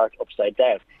the apple cart upside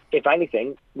down. If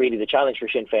anything, really the challenge for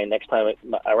Sinn Féin next time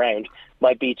around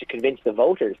might be to convince the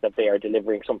voters that they are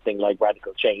delivering something like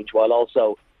radical change, while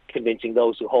also convincing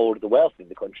those who hold the wealth in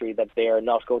the country that they are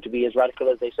not going to be as radical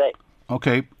as they say.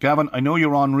 Okay, Gavin, I know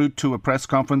you're en route to a press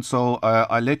conference, so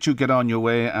I'll let you get on your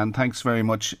way, and thanks very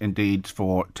much indeed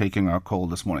for taking our call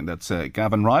this morning. That's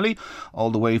Gavin Riley,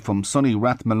 all the way from sunny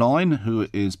Rathmalloyne, who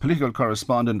is political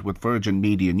correspondent with Virgin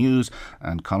Media News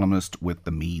and columnist with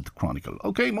the Meath Chronicle.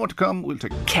 Okay, more to come. We'll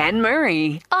take Ken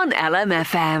Murray on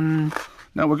LMFM.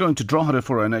 Now we're going to Drogheda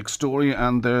for our next story,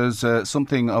 and there's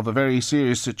something of a very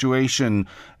serious situation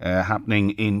happening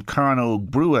in Carnog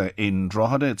Brua in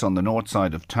Drogheda. It's on the north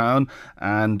side of town,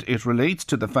 and it relates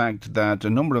to the fact that a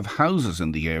number of houses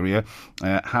in the area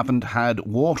haven't had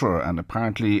water, and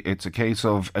apparently it's a case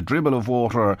of a dribble of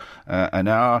water an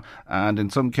hour, and in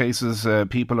some cases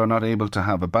people are not able to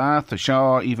have a bath, a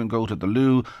shower, even go to the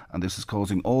loo, and this is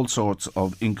causing all sorts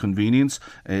of inconvenience.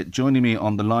 Joining me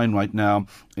on the line right now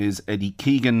is Eddie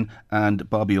Keegan and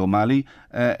Bobby O'Malley.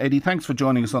 Eddie, thanks for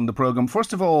joining us on the programme.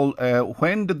 First of all,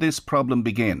 when did this problem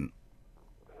begin?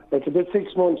 It's about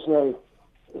 6 months now.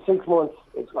 6 months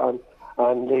it's gone.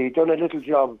 And they done a little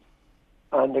job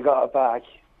and they got it back.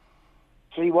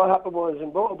 See, what happened was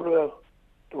in Bottleborough,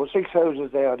 there were 6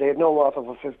 houses there. They had no water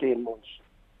for 15 months.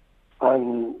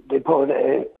 And they put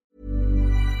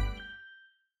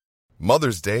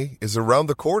Mother's Day is around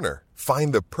the corner.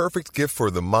 Find the perfect gift for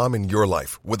the mom in your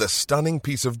life with a stunning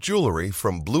piece of jewelry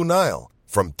from Blue Nile.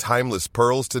 From timeless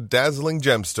pearls to dazzling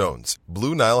gemstones,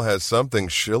 Blue Nile has something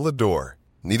she'll adore.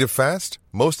 Need it fast?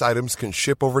 Most items can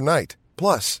ship overnight.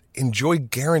 Plus, enjoy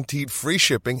guaranteed free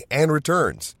shipping and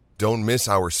returns. Don't miss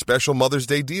our special Mother's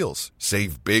Day deals.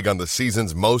 Save big on the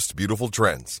season's most beautiful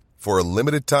trends. For a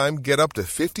limited time, get up to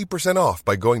 50% off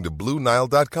by going to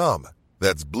BlueNile.com.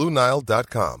 That's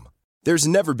BlueNile.com. There's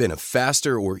never been a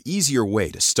faster or easier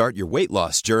way to start your weight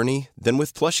loss journey than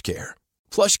with PlushCare.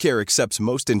 PlushCare accepts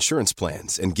most insurance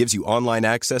plans and gives you online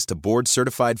access to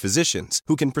board-certified physicians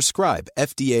who can prescribe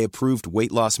FDA-approved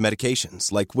weight loss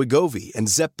medications like Wegovy and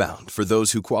Zepbound for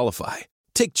those who qualify.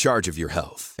 Take charge of your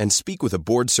health and speak with a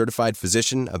board-certified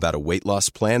physician about a weight loss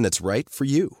plan that's right for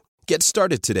you. Get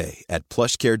started today at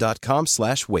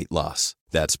plushcare.com/weight loss.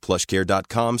 That's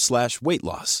plushcare.com/weight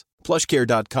loss.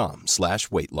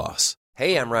 plushcare.com/weight loss.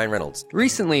 Hey, I'm Ryan Reynolds.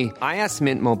 Recently, I asked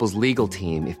Mint Mobile's legal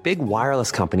team if big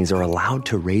wireless companies are allowed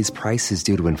to raise prices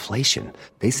due to inflation.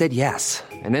 They said yes.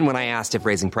 And then when I asked if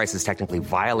raising prices technically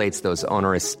violates those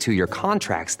onerous 2-year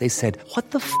contracts, they said,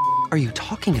 what the f*** are you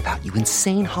talking about, you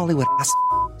insane Hollywood ass f-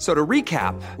 So to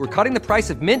recap, we're cutting the price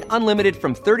of Mint Unlimited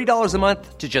from $30 a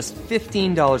month to just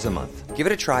 $15 a month. Give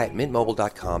it a try at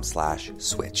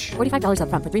mintmobile.com/switch. $45 up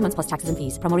front for 3 months plus taxes and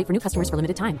fees. Promo rate for new customers for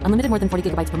limited time. Unlimited more than 40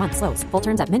 gigabytes per month. Slows full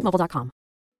terms at mintmobile.com.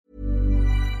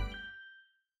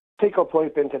 Take a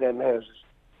pipe into them houses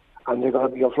and they're going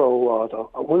to be a flow of water.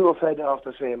 And we were fed off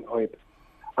the same pipe.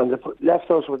 And they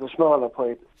left us with a smaller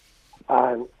pipe.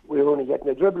 And we were only getting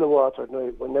a dribble of water at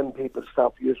night when them people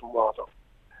stopped using water.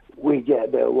 We get a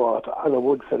bit of water and it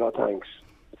would fill our tanks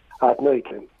at night.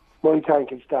 My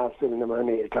tank would start filling them around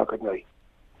 8 o'clock at night.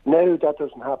 Now that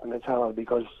doesn't happen at all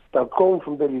because they're going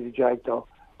from Billy to Jack.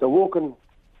 They're walking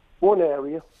one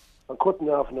area and cutting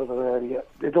off another area.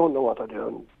 They don't know what they're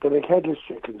doing. They're like headless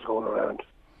chickens going around.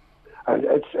 And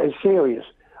it's serious.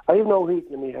 I have no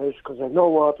heating in my house because I have no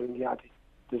water in the attic.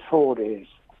 There's 4 days.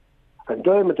 And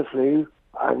down with the flu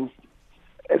and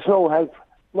it's no help.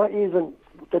 Not even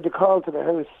the call to the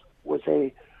house would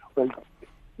say, well,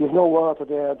 there's no water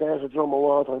there, there's a drum of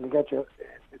water, and they'll get you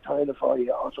a toilet for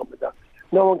you or something like that.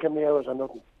 No one can be ours or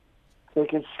nothing.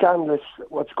 Like, it's scandalous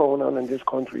what's going on in this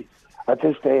country at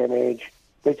this day and age.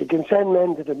 Like, they can send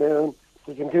men to the moon,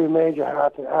 they can do major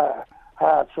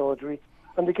heart surgery,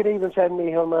 and they can even send me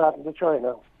Hill Martin to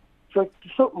China. So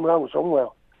there's something wrong somewhere,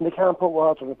 and they can't put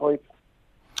water in the pipe.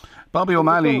 Bobby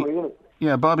O'Malley.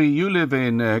 Yeah, Bobby, you live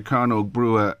in Carnog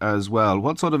Brua as well.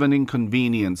 What sort of an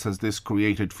inconvenience has this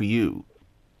created for you?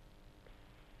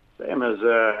 Same as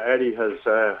Eddie has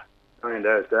pointed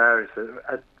out there.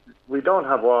 We don't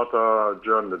have water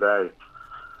during the day,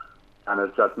 and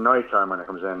it's at night time when it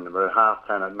comes in. About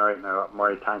 10:30 at night now,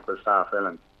 my tank will start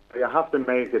filling. You have to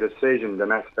make a decision the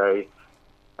next day.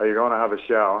 Are you going to have a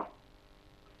shower?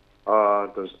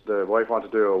 Does the wife want to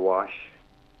do a wash?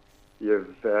 You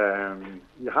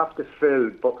have to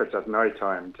fill buckets at night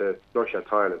time to flush your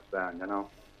toilets down, you know.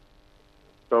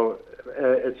 So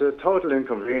it's a total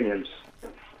inconvenience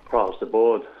across the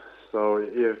board. So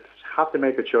you have to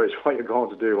make a choice what you're going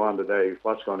to do on the day,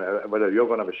 whether you're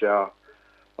going to have a shower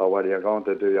or whether you're going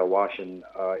to do your washing.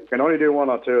 You can only do one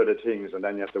or two of the things, and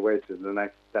then you have to wait till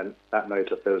that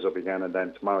night it fills up again, and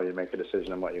then tomorrow you make a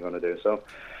decision on what you're going to do. So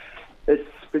it's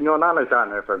been going on like that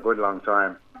now for a good long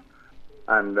time.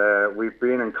 And we've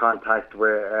been in contact with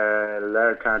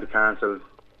Laird County Council.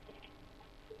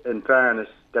 In fairness,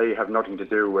 they have nothing to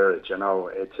do with it, you know.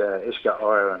 It's Isca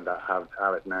Ireland that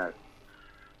have it now.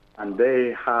 And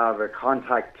they have a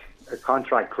contract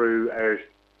crew out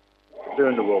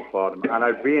doing the work for them. And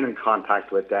I've been in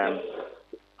contact with them,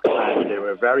 and they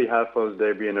were very helpful.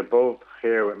 They've been above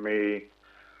here with me,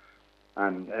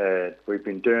 and we've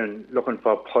been looking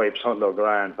for pipes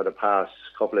underground for the past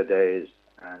couple of days,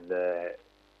 and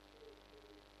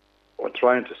we're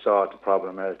trying to sort the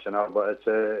problem out, you know. But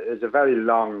it's a very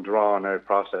long, drawn-out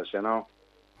process, you know.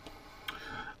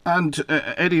 And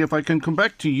Eddie, if I can come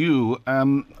back to you, I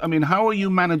mean, how are you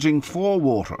managing for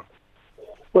water?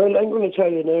 Well, I'm going to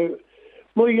tell you now.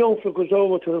 My young fella goes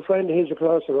over to a friend of his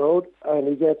across the road, and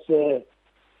he gets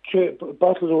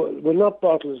bottles, well, not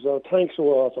bottles, tanks of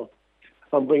water,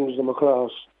 and brings them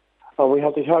across. And we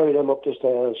have to carry them up the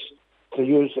stairs to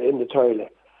use in the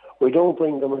toilet. We don't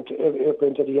bring them up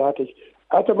into the attic.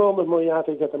 At the moment, my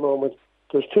attic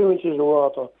there's 2 inches of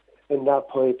water in that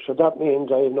pipe, so that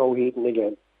means I have no heating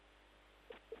again.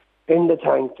 In the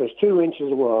tank, there's 2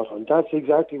 inches of water, and that's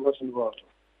exactly what's in the water.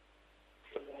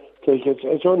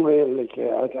 It's unreal, like,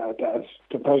 at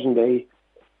the present day.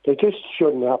 This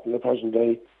shouldn't happen at the present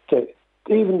day.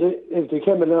 If they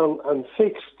came along and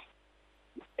fixed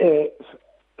a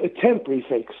temporary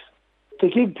fix to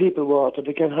give people water,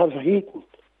 they can have heating.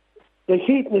 The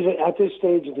heating is at this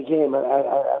stage of the game,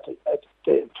 at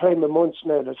the time of months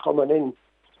now that's coming in.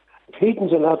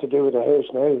 Heating's a lot to do with the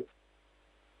house now.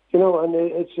 You know, and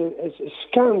it's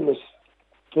scandalous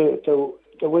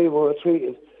the way we're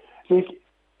treated.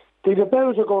 The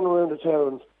bells are going around the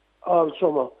town all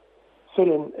summer,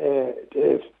 filling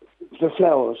the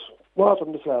flowers,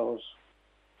 watering the flowers.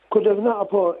 Could they have not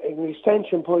put an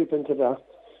extension pipe into that,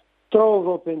 drove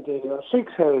up into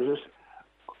 6 houses,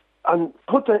 and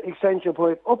put the extension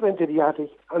pipe up into the attic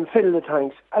and fill the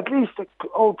tanks? At least the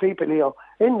old people here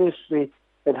in this street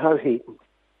would have heating.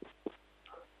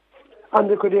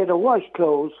 And they could either wash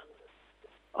clothes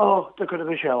or they could have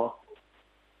a shower.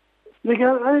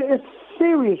 It's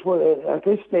serious at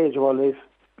this stage of our life.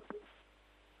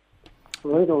 I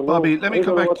don't know. Bobby, let me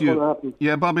come back to you.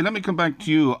 Yeah, Bobby, let me come back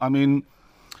to you. I mean,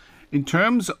 in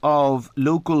terms of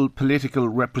local political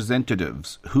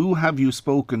representatives, who have you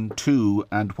spoken to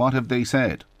and what have they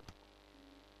said?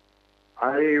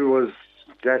 I was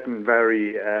getting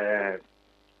very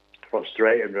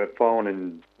frustrated with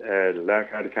phoning the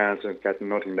Louth County Council, getting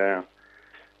nothing down.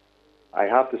 I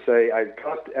have to say, I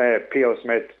got P.O.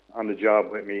 Smith on the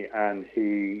job with me, and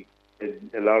he did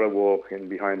a lot of work in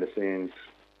behind the scenes.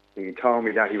 He told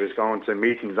me that he was going to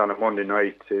meetings on a Monday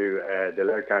night to the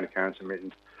Louth County Council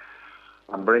meetings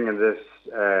and bringing this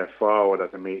forward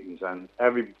at the meetings. And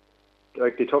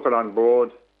they took it on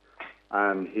board,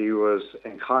 and he was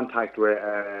in contact with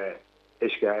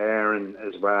Isca Aaron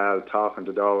as well, talking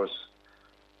to those.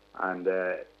 And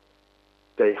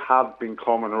they have been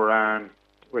coming around,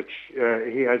 which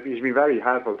he's been very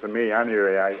helpful to me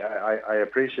anyway. I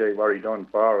appreciate what he done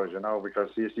for us, you know, because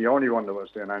he's the only one that was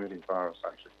doing anything for us,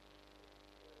 actually.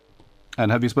 And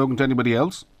have you spoken to anybody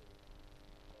else?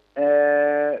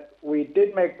 We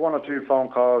did make 1 or 2 phone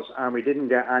calls, and we didn't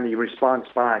get any response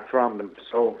back from them.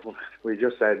 So we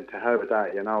just said, to hell with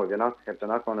that, you know, if they're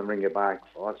not going to bring you back,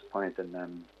 what's the point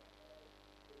in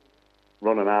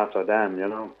running after them, you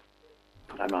know?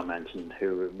 I'm not mentioning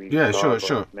who we. Yeah, sure.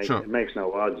 It makes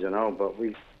no odds, you know. But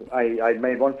I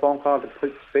made 1 phone call to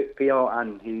P.O.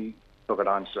 and he took it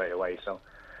on straight away. So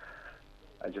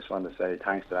I just want to say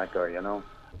thanks to that guy, you know.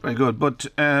 Very good. But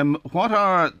what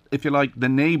are, if you like, the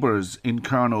neighbours in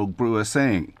Carnogue Brua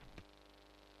saying?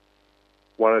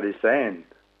 What are they saying?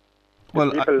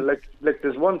 Well, people, like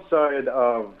there's one side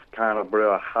of Carnogue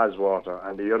Brua has water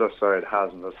and the other side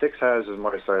hasn't. The 6 houses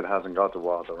my side hasn't got the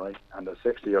water, right? And there's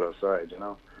 6 the other side, you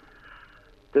know.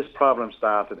 This problem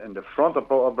started in the front of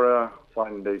Brua.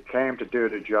 When they came to do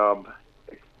the job,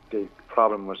 the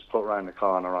problem was put around the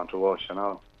corner onto us, you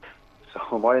know.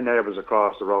 So my neighbours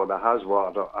across the road that has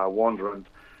water are wondering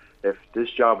if this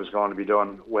job is going to be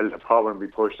done, will the problem be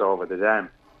pushed over to them?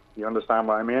 You understand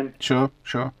what I mean? Sure.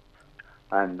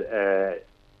 And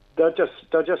they're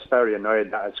just very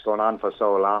annoyed that it's gone on for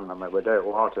so long, I mean, without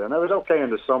water. And it was okay in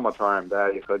the summertime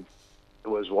there. It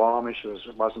was warmish,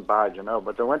 it wasn't bad, you know.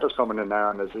 But the winter's coming in now,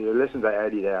 and as you listen to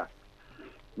Eddie there,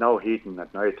 no heating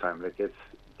at night time. Like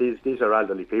these are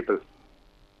elderly people.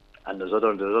 And there's other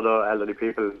elderly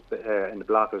people in the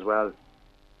block as well.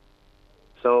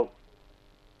 So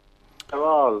they're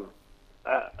all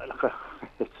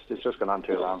it's just gone on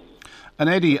too long. And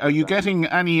Eddie, are you getting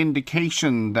any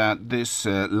indication that this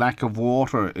lack of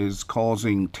water is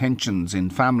causing tensions in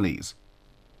families?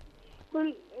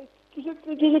 Well,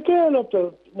 there's a girl up there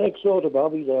next door to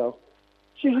Bobby there.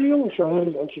 she's a young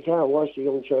child and she can't wash the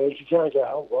young child. She can't get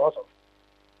hot water.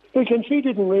 And she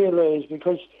didn't realise,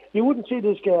 because you wouldn't see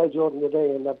this girl during the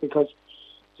day and that, because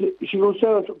she goes to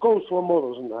her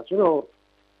mother's and that, you know.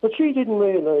 But she didn't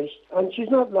realise, and she's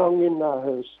not long in that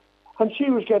house. And she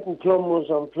was getting plumbers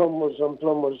and plumbers and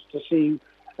plumbers to see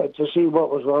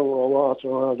what was wrong with her water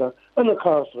and all that. And it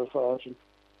cost her a fortune.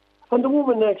 And the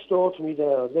woman next door to me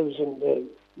there lives in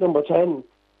number 10.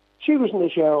 She was in the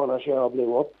shower and her shower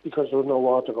blew up because there was no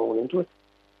water going into it.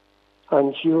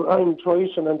 And she rang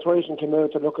twice and came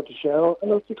out to look at the shower,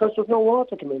 and it's because there's no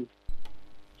water coming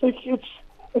in. Like,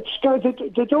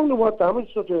 they don't know what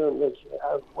damage they're doing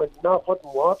with not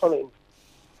putting water in.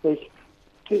 Like,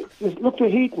 look, the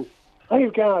heating. I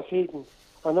have gas heating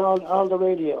and all the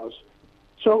radiators.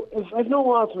 So if I've no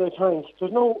water in the tank,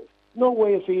 there's no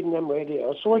way of feeding them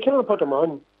radiators. So I can't put them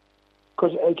on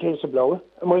because in case they blow it.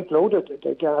 I might blow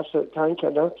the gas tank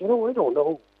and that. You know, I don't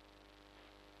know.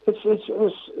 It's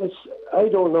I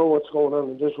don't know what's going on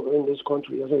in this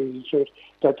country. I think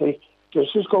that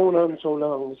this is going on so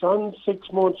long. It's on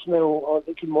 6 months now or a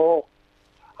little more,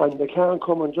 and they can't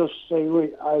come and just say,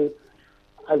 "Wait, I'll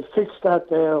fix that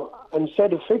there."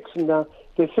 Instead of fixing that,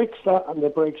 they fix that and they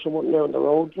break someone down the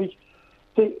road. Like,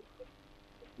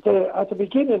 at the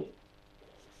beginning,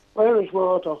 Irish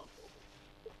Water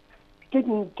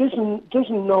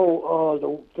doesn't know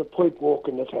all the pipe work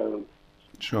in the town.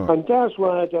 Sure. And that's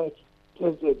why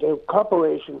the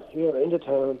corporation here in the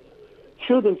town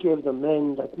should have given them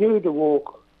men that knew the work,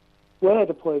 where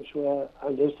the pipes were,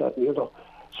 and this, that, and the other,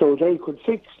 so they could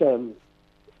fix them.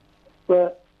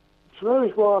 But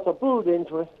Irish Water bulled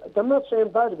into it. I'm not saying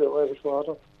bad about Irish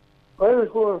Water.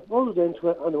 Irish Water bulled into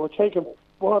it, and they were taking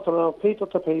water off Peter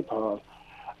to PayPal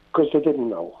because they didn't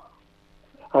know.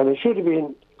 And it should have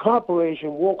been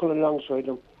corporation working alongside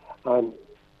them, and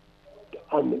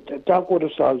that would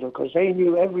have solved it because they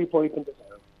knew every pipe in the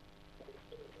town.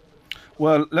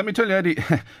 Well, let me tell you, Eddie,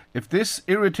 if this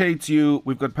irritates you,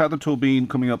 we've got Peadar Tobin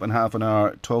coming up in half an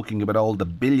hour talking about all the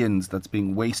billions that's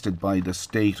being wasted by the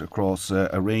state across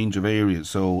a range of areas.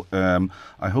 So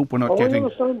I hope we're not getting...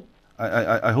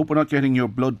 I hope we're not getting your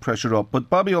blood pressure up. But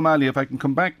Bobby O'Malley, if I can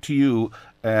come back to you,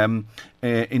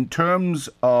 in terms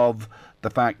of the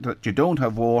fact that you don't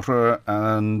have water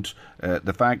and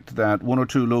the fact that one or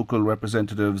two local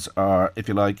representatives are, if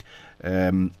you like,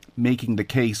 making the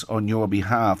case on your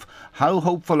behalf, how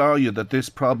hopeful are you that this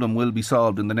problem will be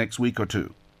solved in the next week or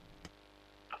two?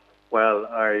 Well,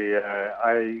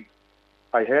 I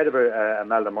heard about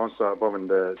Imelda Munster above in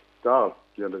the Dáil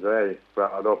the other day,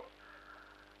 brought it up.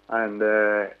 And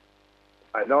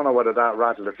I don't know whether that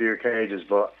rattled a few cages,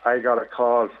 but I got a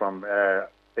call from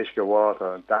Ishka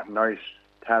Water that night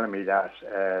telling me that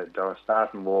they were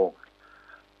starting work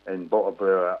in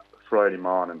Butterborough Friday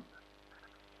morning,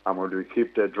 and would we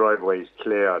keep the driveways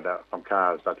clear from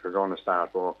cars that we're going to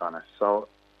start work on it. So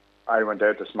I went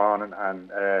out this morning, and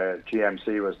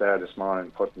GMC was there this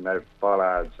morning putting out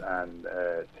bollards and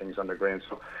things on the green.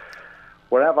 So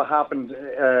whatever happened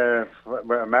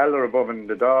with Imelda above in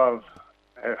the Dáil,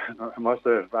 I must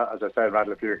have, as I said,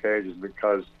 rattled a few cages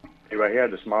because they were here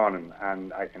this morning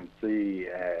and I can see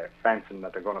fencing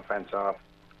that they're going to fence off.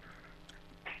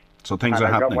 So things are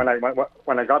happening.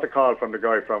 When I got the call from the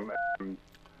guy from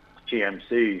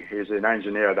GMC, he's an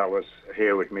engineer that was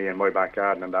here with me in my back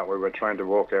garden and that we were trying to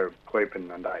work out piping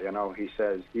and that, you know,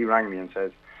 he rang me and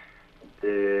says,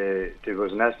 there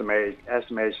was an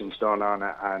estimation done on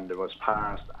it and it was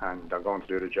passed and they're going to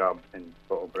do the job in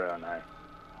Butterborough now.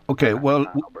 Okay, well,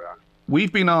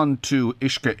 we've been on to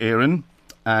Ishka Éireann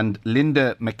and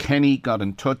Linda McKenny got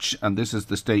in touch, and this is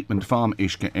the statement from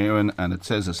Ishka Éireann, and it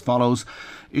says as follows.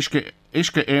 Ishka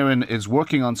Éireann is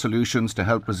working on solutions to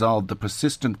help resolve the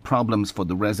persistent problems for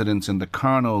the residents in the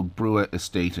Carnog Brua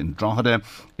estate in Drogheda.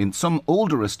 In some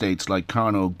older estates like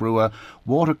Carnog Brua,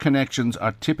 water connections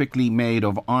are typically made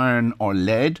of iron or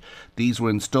lead. These were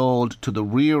installed to the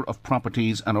rear of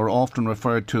properties and are often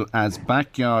referred to as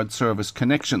backyard service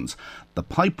connections. The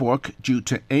pipework, due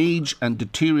to age and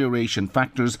deterioration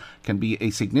factors, can be a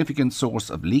significant source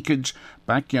of leakage.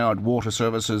 Backyard water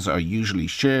services are usually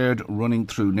shared, running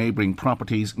through neighbouring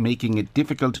properties, making it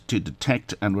difficult to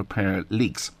detect and repair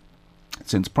leaks.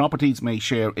 Since properties may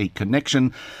share a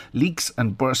connection, leaks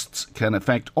and bursts can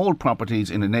affect all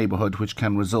properties in a neighbourhood, which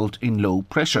can result in low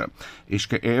pressure.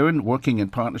 Ishka Éireann, working in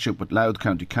partnership with Louth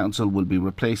County Council, will be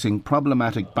replacing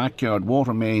problematic backyard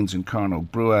water mains in Carnog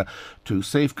Brua to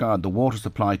safeguard the water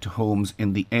supply to homes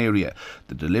in the area.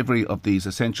 The delivery of these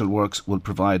essential works will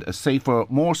provide a safer,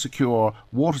 more secure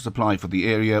water supply for the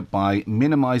area by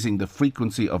minimising the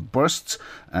frequency of bursts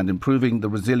and improving the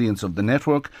resilience of the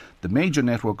network. The major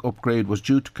network upgrade was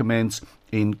due to commence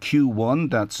in Q1.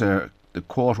 That's the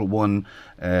quarter one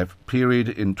period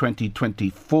in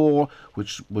 2024,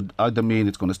 which would either mean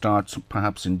it's going to start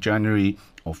perhaps in January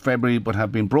or February, but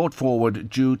have been brought forward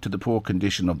due to the poor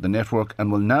condition of the network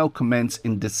and will now commence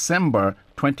in December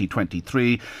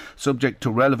 2023, subject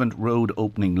to relevant road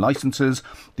opening licences.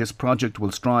 This project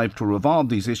will strive to resolve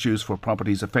these issues for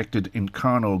properties affected in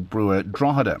Carnog, Brua,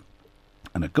 Drogheda.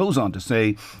 And it goes on to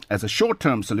say, as a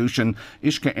short-term solution,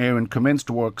 Uisce Éireann commenced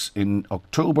works in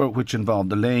October, which involved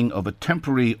the laying of a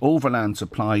temporary overland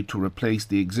supply to replace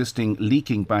the existing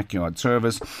leaking backyard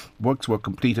service. Works were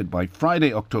completed by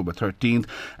Friday, October 13th,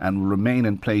 and will remain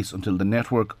in place until the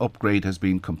network upgrade has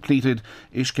been completed.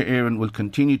 Uisce Éireann will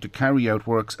continue to carry out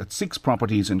works at 6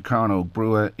 properties in Carnog,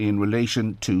 Brua in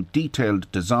relation to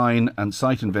detailed design and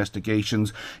site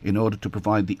investigations in order to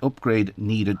provide the upgrade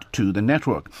needed to the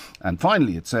network. And finally,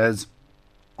 it says,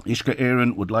 Uisce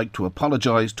Éireann would like to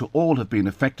apologise to all who have been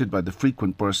affected by the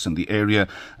frequent bursts in the area,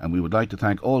 and we would like to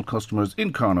thank all customers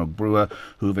in Carnog, Brua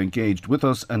who have engaged with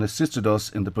us and assisted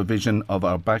us in the provision of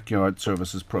our backyard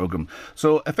services programme.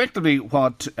 So effectively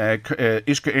what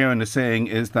Uisce Éireann is saying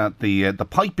is that the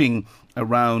piping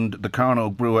around the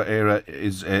Carnog Brua area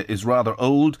is rather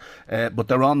old, but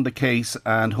they're on the case,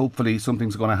 and hopefully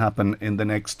something's going to happen in the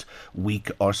next week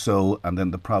or so, and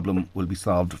then the problem will be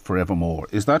solved forevermore.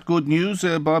 Is that good news,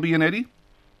 Bobby and Eddie?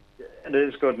 It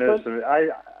is good news.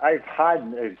 I've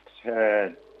had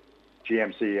a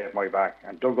GMC at my back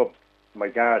and dug up my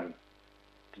garden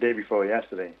the day before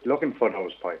yesterday looking for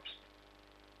those pipes.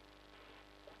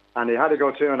 And they had to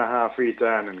go 2.5 feet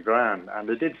down in the ground, and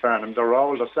they did find them. They're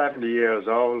old, they're 70 years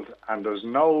old, and there's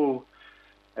no,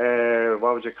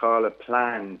 what would you call it,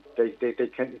 plan. They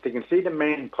can see the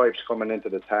main pipes coming into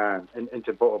the town,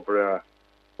 into Butterbrua,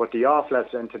 but the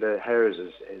offlets into the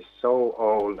houses is so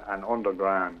old and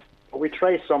underground. But we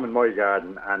traced some in my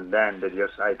garden, and then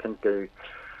I think the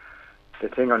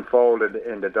thing unfolded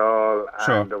in the Dáil,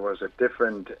 and there was a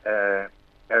different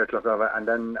outlook of it, and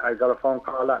then I got a phone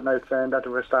call that night saying that they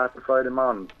were starting Friday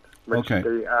morning, which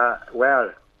they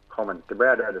were coming. They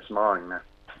were there this morning now.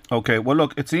 Okay, well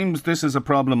look, it seems this is a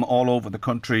problem all over the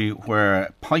country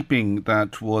where piping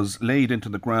that was laid into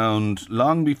the ground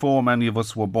long before many of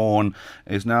us were born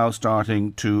is now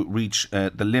starting to reach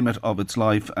the limit of its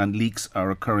life, and leaks are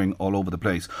occurring all over the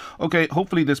place. Okay,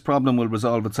 hopefully this problem will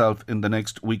resolve itself in the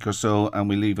next week or so, and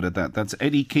we leave it at that. That's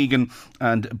Eddie Keegan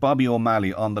and Bobby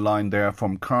O'Malley on the line there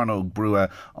from Carnog Brua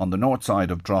on the north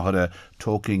side of Drogheda,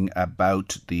 talking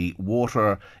about the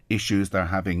water issues they're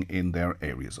having in their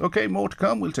areas. Okay, more to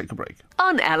come. We'll take a break.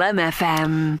 On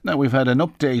LMFM. Now, we've had an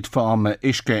update from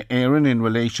Uisce Éireann in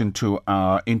relation to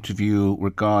our interview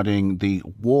regarding the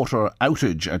water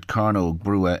outage at Carnog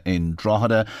Brua in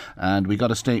Drogheda, and we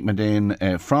got a statement in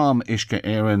from Uisce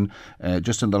Éireann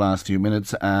just in the last few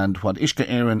minutes, and what Uisce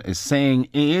Éireann is saying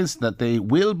is that they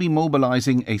will be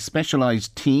mobilising a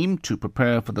specialised team to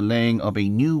prepare for the laying of a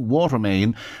new water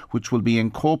main, which will be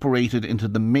incorporated into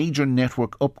the major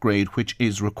network upgrade which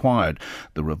is required.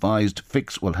 The revised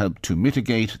fix will help to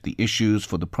mitigate the issues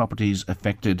for the properties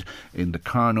affected in the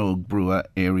Carnog Brua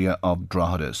area of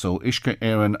Drogheda. So Uisce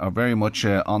Éireann are very much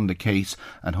on the case,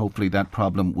 and hopefully that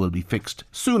problem will be fixed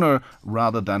sooner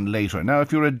rather than later. Now,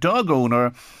 if you're a dog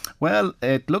owner, well,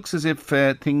 it looks as if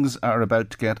things are about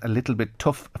to get a little bit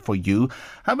tough for you.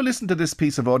 Have a listen to this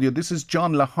piece of audio. This is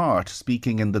John Lahart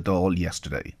speaking in the Dáil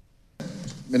yesterday.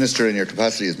 Minister, in your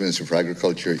capacity as Minister for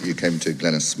Agriculture, you came to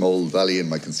Glenasmole Valley in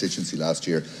my constituency last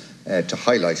year to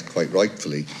highlight, quite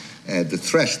rightfully, the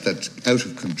threat that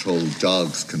out-of-control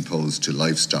dogs can pose to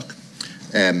livestock.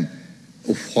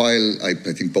 While I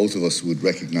think both of us would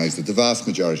recognise that the vast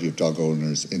majority of dog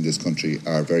owners in this country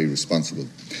are very responsible,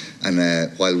 and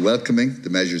while welcoming the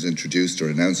measures introduced or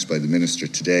announced by the Minister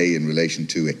today in relation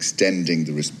to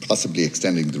possibly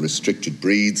extending the restricted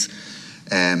breeds,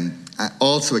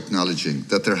 also acknowledging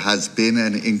that there has been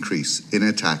an increase in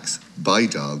attacks by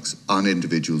dogs on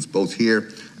individuals, both here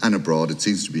and abroad. It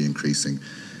seems to be increasing.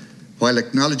 While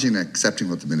acknowledging and accepting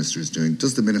what the Minister is doing,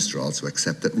 does the Minister also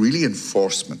accept that really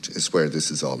enforcement is where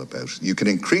this is all about? You can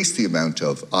increase the amount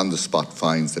of on-the-spot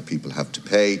fines that people have to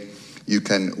pay. You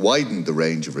can widen the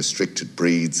range of restricted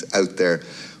breeds out there.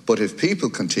 But if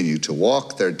people continue to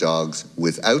walk their dogs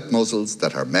without muzzles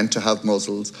that are meant to have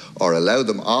muzzles, or allow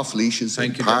them off leashes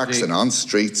in parks and on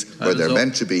streets where they're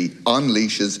meant to be on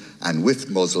leashes and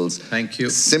with muzzles,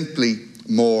 simply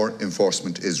more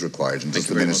enforcement is required. And does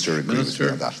the Minister agree with me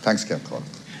on that? Thanks, Ken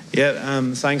Collins. Yeah,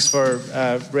 thanks for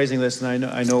raising this. And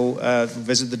I know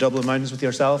visited the Dublin Mountains with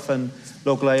yourself and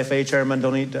local IFA chairman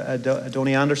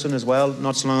Donny Anderson as well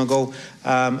not so long ago,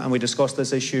 and we discussed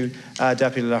this issue,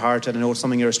 Deputy Lahart, and I know it's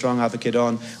something you're a strong advocate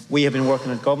on. We have been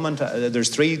working at government. There's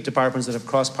 3 departments that have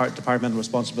cross-departmental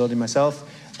responsibility. Myself,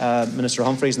 Minister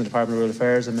Humphreys in the Department of Rural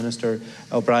Affairs, and Minister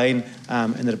O'Brien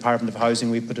in the Department of Housing.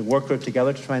 We put a work group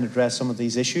together to try and address some of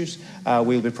these issues.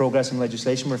 We'll be progressing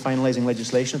legislation. We're finalising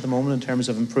legislation at the moment in terms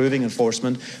of improving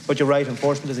enforcement. But you're right,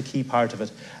 enforcement is a key part of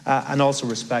it. And also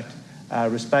respect.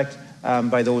 Respect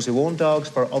by those who own dogs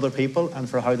for other people and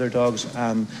for how their dogs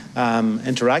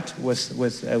interact with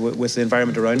the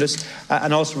environment around us,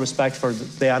 and also respect for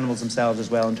the animals themselves as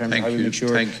well in terms of how we make sure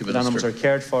that animals are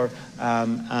cared for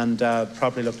and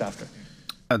properly looked after.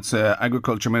 That's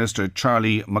Agriculture Minister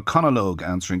Charlie McConalogue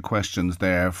answering questions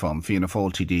there from Fianna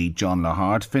Fáil TD John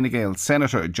Lahart. Fine Gael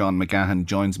Senator John McGahon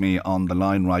joins me on the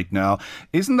line right now.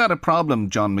 Isn't that a problem,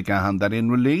 John McGahon, that in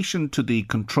relation to the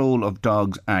Control of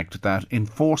Dogs Act, that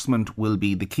enforcement will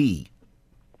be the key?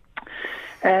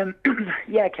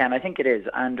 Yeah, Ken, I think it is.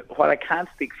 And while I can't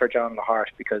speak for John Lahart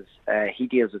because he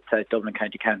deals with South Dublin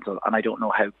County Council and I don't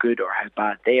know how good or how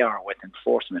bad they are with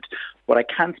enforcement, what I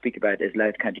can speak about is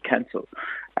Louth County Council.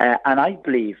 And I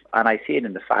believe, and I see it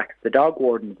in the facts, the dog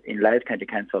wardens in Louth County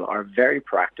Council are very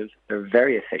proactive, they're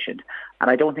very efficient, and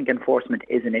I don't think enforcement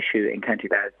is an issue in County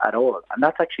Louth at all. And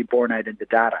that's actually borne out in the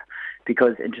data,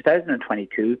 because in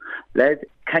 2022, Louth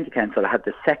County Council had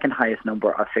the second highest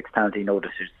number of fixed penalty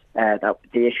notices. That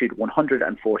they issued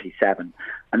 147,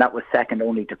 and that was second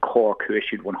only to Cork, who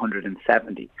issued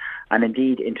 170. And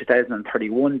indeed, in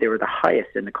 2031, they were the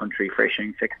highest in the country for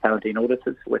issuing fixed penalty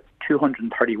notices, with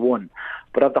 231.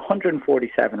 But of the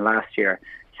 147 last year,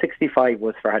 65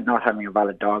 was for not having a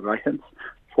valid dog licence,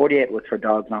 48 was for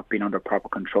dogs not being under proper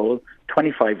control,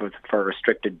 25 was for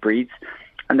restricted breeds.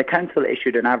 And the council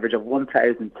issued an average of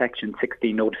 1,000 Section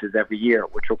 16 notices every year,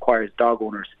 which requires dog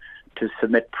owners to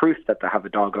submit proof that they have a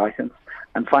dog licence.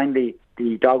 And finally,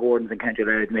 the dog wardens in County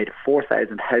Louth made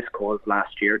 4,000 house calls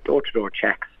last year, door-to-door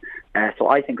checks. So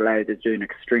I think Louth is doing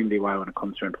extremely well when it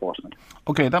comes to enforcement.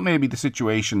 OK, that may be the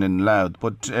situation in Louth,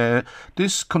 but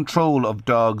this Control of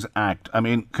Dogs Act, I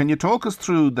mean, can you talk us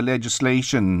through the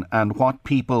legislation and what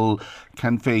people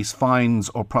can face fines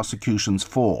or prosecutions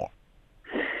for?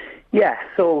 Yeah,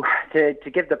 so to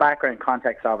give the background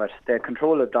context of it, the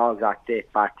Control of Dogs Act dates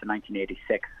back to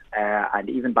 1986. And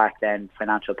even back then,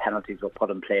 financial penalties were put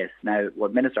in place. Now,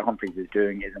 what Minister Humphreys is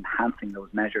doing is enhancing those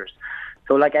measures.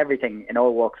 So like everything, in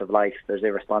all walks of life, there's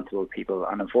irresponsible people,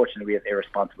 and unfortunately we have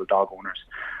irresponsible dog owners.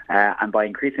 And by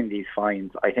increasing these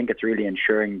fines, I think it's really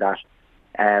ensuring that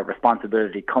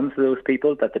responsibility comes to those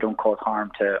people, that they don't cause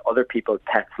harm to other people,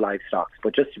 pets, livestock.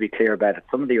 But just to be clear about it,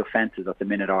 some of the offences at the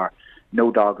minute are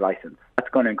no dog licence. That's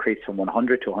going to increase from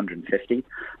 100 to 150.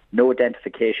 No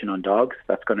identification on dogs.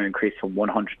 That's going to increase from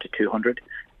 100 to 200.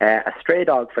 A stray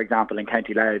dog, for example, in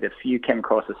County Louth, if you came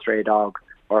across a stray dog,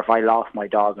 or if I lost my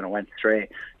dog and it went stray,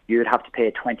 you would have to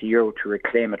pay €20 to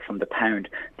reclaim it from the pound.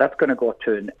 That's going to go up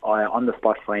to an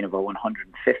on-the-spot fine of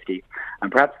 150.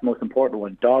 And perhaps the most important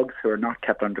one, dogs who are not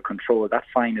kept under control, that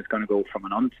fine is going to go from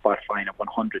an on-the-spot fine of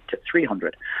 100 to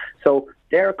 300. So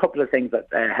there are a couple of things that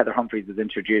Heather Humphreys has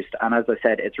introduced. And as I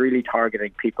said, it's really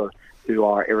targeting people who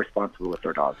are irresponsible with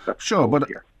their dogs. That's sure, but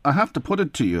I have to put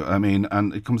it to you, I mean,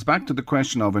 and it comes back to the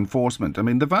question of enforcement. I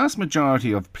mean, the vast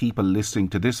majority of people listening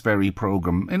to this very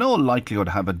programme, in all likelihood,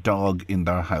 have a dog in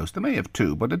their house. They may have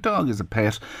 2, but a dog is a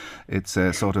pet. It's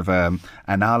a sort of an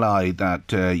ally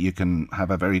that you can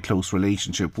have a very close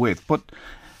relationship with. But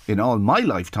in all my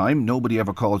lifetime, nobody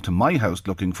ever called to my house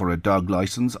looking for a dog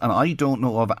licence, and I don't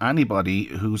know of anybody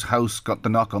whose house got the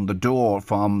knock on the door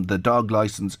from the dog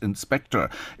licence inspector.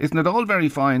 Isn't it all very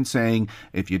fine saying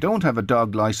if you don't have a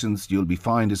dog licence you'll be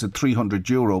fined, is it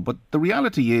 €300? But the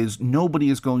reality is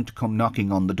nobody is going to come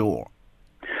knocking on the door.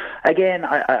 Again,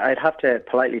 I'd have to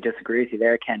politely disagree with you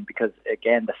there, Ken, because,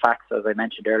 again, the facts, as I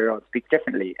mentioned earlier on, speak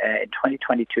differently. In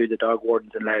 2022, the dog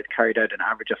wardens in Louth carried out an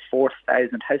average of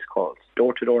 4,000 house calls,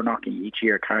 door-to-door knocking each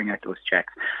year, carrying out those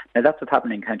checks. Now, that's what's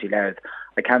happening in County Louth.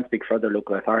 I can't speak for other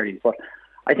local authorities, but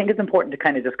I think it's important to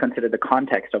kind of just consider the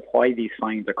context of why these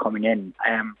fines are coming in.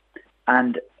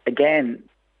 And, again,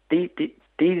 these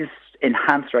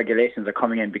enhanced regulations are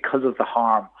coming in because of the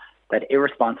harm that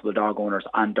irresponsible dog owners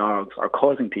and dogs are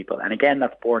causing people. And again,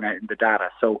 that's borne out in the data.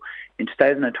 So in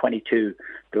 2022,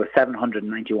 there were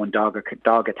 791 dog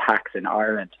attacks in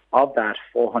Ireland. Of that,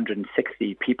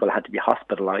 460 people had to be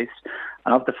hospitalised.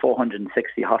 And of the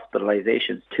 460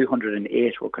 hospitalisations,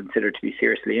 208 were considered to be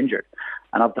seriously injured.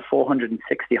 And of the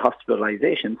 460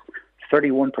 hospitalisations,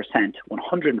 31%,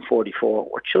 144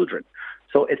 were children.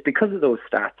 So it's because of those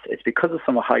stats, it's because of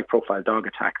some of high-profile dog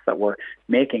attacks that we're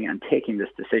making and taking this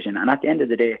decision. And at the end of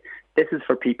the day, this is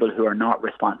for people who are not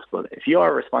responsible. If you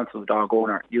are a responsible dog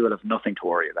owner, you will have nothing to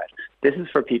worry about. This is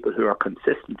for people who are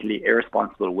consistently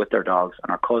irresponsible with their dogs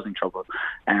and are causing trouble.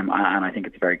 And I think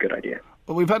it's a very good idea.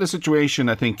 Well, we've had a situation,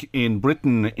 I think, in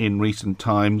Britain in recent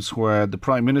times where the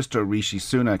Prime Minister, Rishi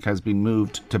Sunak, has been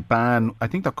moved to ban, I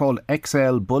think they're called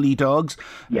XL bully dogs.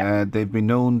 Yeah. They've been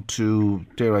known to,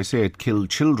 dare I say it, kill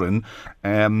children.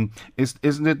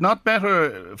 Isn't it not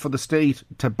better for the state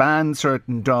to ban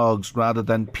certain dogs rather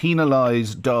than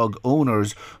penalise dog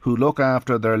owners who look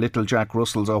after their little Jack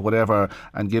Russells or whatever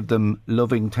and give them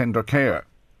loving, tender care?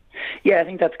 Yeah, I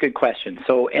think that's a good question.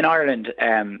 So in Ireland,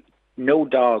 no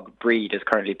dog breed is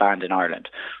currently banned in Ireland,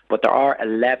 but there are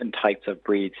 11 types of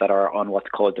breeds that are on what's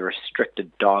called the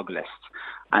restricted dog list,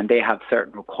 and they have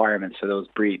certain requirements for those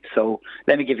breeds. So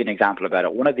let me give you an example about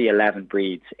it. One of the 11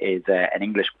 breeds is an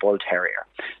English Bull Terrier,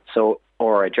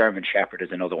 or a German Shepherd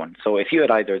is another one. So if you had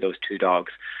either of those two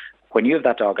dogs, when you have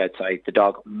that dog outside, the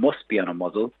dog must be on a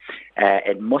muzzle,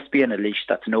 it must be on a leash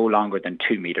that's no longer than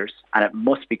 2 metres, and it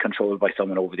must be controlled by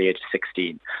someone over the age of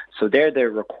 16. So they're the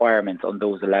requirements on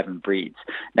those 11 breeds.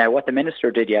 Now, what the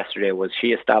Minister did yesterday was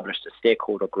she established a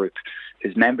stakeholder group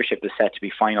whose membership is set to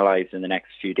be finalised in the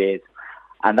next few days.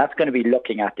 And that's going to be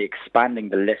looking at expanding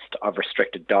the list of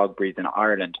restricted dog breeds in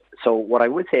Ireland. So what I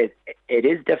would say is it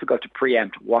is difficult to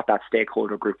preempt what that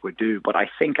stakeholder group would do. But I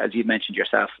think, as you mentioned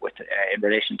yourself, with in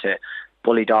relation to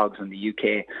bully dogs in the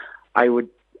UK, I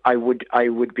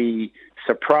would be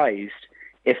surprised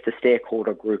if the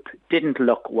stakeholder group didn't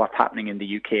look what's happening in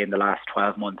the UK in the last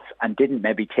 12 months and didn't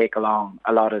maybe take along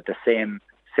a lot of the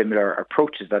similar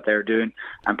approaches that they're doing,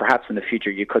 and perhaps in the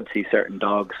future you could see certain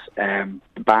dogs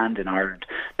banned in Ireland.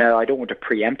 Now, I don't want to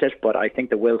preempt it, but I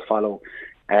think they will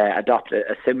adopt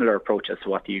a similar approach as to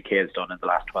what the UK has done in the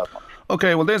last 12 months.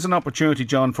 OK, well, there's an opportunity,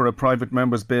 John, for a private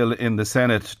member's bill in the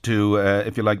Senate to,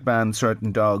 if you like, ban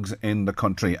certain dogs in the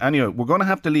country. Anyway, we're going to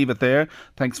have to leave it there.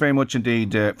 Thanks very much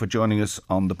indeed for joining us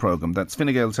on the programme. That's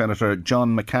Fine Gael Senator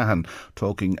John McCahon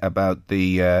talking about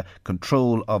the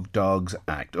Control of Dogs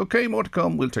Act. OK, more to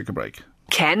come. We'll take a break.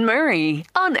 Ken Murray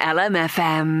on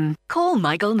LMFM. Call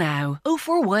Michael now.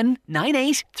 041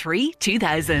 983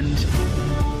 2000.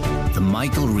 The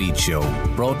Michael Reade Show,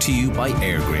 brought to you by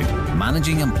EirGrid,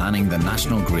 managing and planning the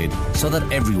national grid so that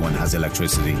everyone has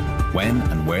electricity when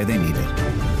and where they need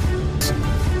it.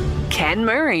 Ken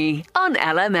Murray on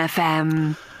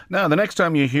LMFM. Now, the next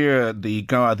time you hear the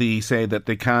Gardaí say that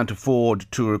they can't afford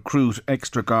to recruit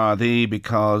extra Gardaí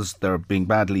because they're being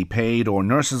badly paid, or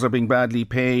nurses are being badly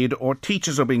paid, or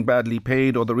teachers are being badly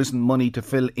paid, or there isn't money to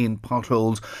fill in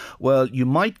potholes, well, you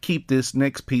might keep this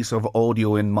next piece of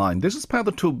audio in mind. This is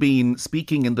Peadar Tóibín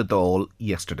speaking in the Dáil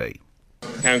yesterday.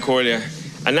 Count Corlia,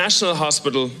 a national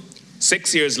hospital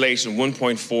 6 years late and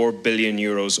 €1.4 billion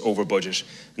over budget.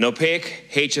 An opaque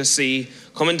HSE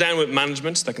coming down with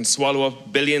management that can swallow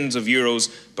up billions of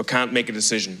euros but can't make a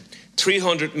decision.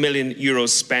 €300 million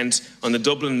spent on the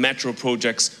Dublin Metro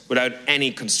projects without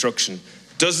any construction.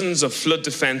 Dozens of flood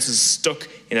defences stuck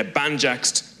in a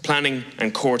banjaxed planning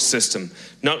and court system.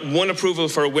 Not one approval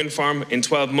for a wind farm in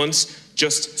 12 months,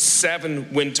 just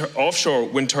 7 offshore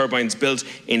wind turbines built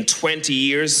in 20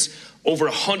 years. Over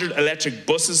 100 electric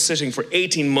buses sitting for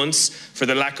 18 months for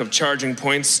the lack of charging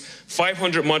points.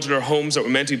 500 modular homes that were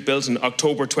meant to be built in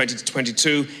October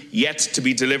 2022, yet to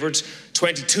be delivered.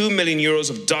 €22 million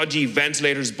of dodgy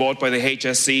ventilators bought by the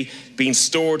HSE being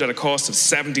stored at a cost of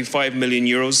 €75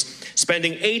 million.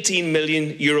 Spending €18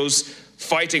 million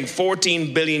fighting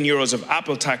 €14 billion of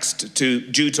Apple tax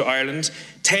due to Ireland.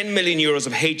 €10 million of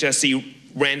HSE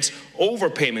rent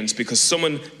overpayments because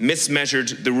someone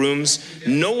mismeasured the rooms.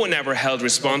 No one ever held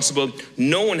responsible.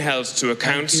 No one held to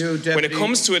account. When it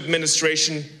comes to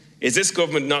administration, is this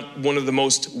government not one of the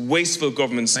most wasteful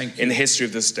governments in the history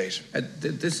of this state?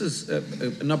 This is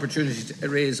an opportunity to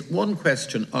raise one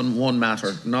question on one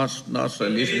matter, not a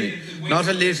litany. Not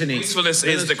a litany. Wastefulness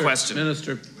is the question.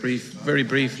 Minister, very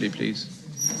briefly, please.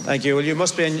 Thank you. Well, you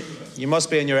must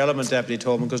be in your element, Deputy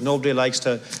Tobin, because nobody likes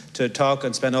to talk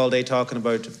and spend all day talking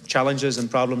about challenges and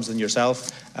problems in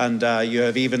yourself, and you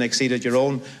have even exceeded your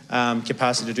own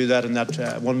capacity to do that in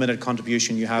that 1 minute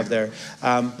contribution you have there.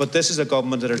 But this is a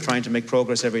government that are trying to make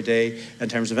progress every day in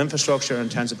terms of infrastructure and in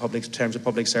terms of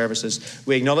public services.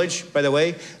 We acknowledge, by the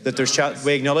way, that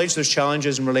there's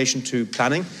challenges in relation to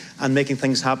planning and making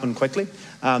things happen quickly.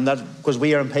 Because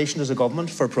we are impatient as a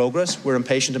government for progress. We're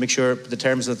impatient to make sure, in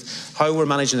terms of how we're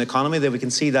managing the economy, that we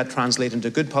can see that translate into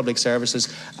good public services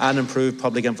and and improve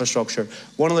public infrastructure.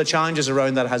 One of the challenges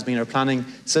around that has been our planning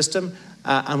system.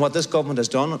 And what this government has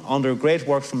done, under great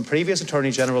work from previous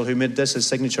Attorney General who made this his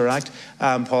signature act,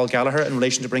 Paul Gallagher, in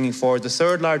relation to bringing forward the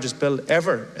third largest bill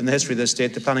ever in the history of this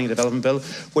state, the Planning and Development Bill,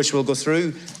 which will go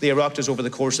through the Oireachtas over the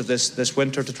course of this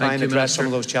winter to try and address some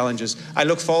of those challenges. I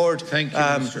look forward,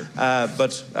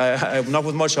 but not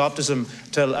with much optimism,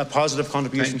 to a positive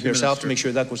contribution from yourself to make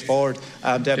sure that goes forward,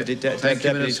 Deputy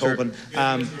Tobin,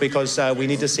 because we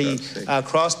need to see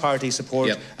cross-party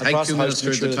support across the House to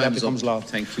make sure that becomes law.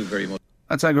 Thank you very much.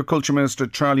 That's Agriculture Minister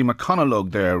Charlie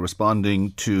McConalogue there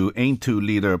responding to Aontú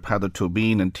leader Peadar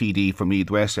Tóibín and TD from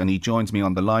Meath West, and he joins me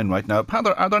on the line right now.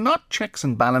 Peadar, are there not checks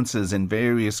and balances in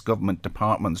various government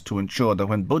departments to ensure that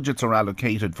when budgets are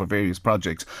allocated for various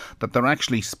projects that they're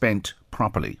actually spent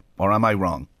properly, or am I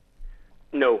wrong?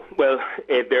 No. Well,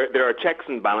 there are checks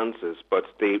and balances, but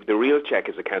the real check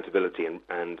is accountability,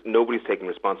 and nobody's taking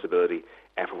responsibility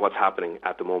for what's happening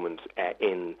at the moment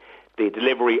in the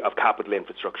delivery of capital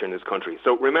infrastructure in this country.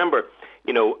 So remember,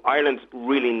 Ireland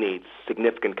really needs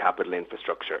significant capital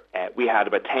infrastructure. We had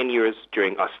about 10 years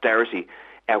during austerity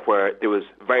where there was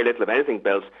very little of anything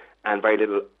built and very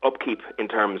little upkeep in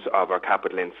terms of our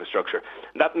capital infrastructure.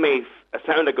 That may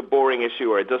sound like a boring issue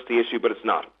or a dusty issue, but it's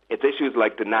not. It's issues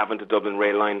like the Navan to Dublin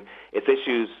rail line. It's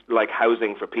issues like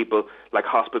housing for people, like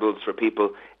hospitals for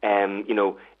people.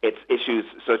 It's issues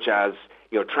such as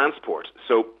transport.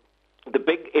 So the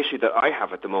big issue that I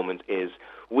have at the moment is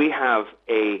we have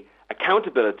a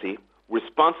accountability,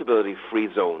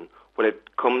 responsibility-free zone when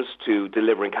it comes to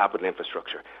delivering capital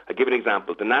infrastructure. I'll give an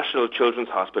example. The National Children's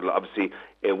Hospital, obviously,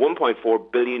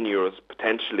 1.4 billion euros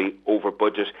potentially over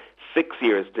budget, 6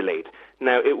 years delayed.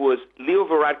 Now, it was Leo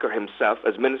Varadkar himself,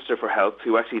 as Minister for Health,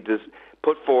 who actually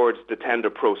put forward the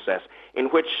tender process in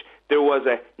which there was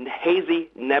a hazy,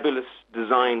 nebulous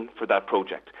design for that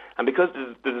project. And because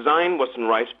the design wasn't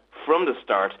right from the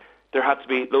start, there had to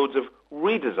be loads of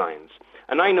redesigns.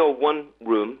 And I know one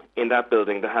room in that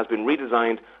building that has been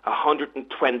redesigned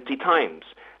 120 times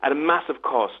at a massive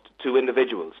cost to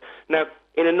individuals. Now,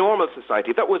 in a normal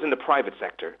society, if that was in the private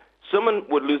sector, someone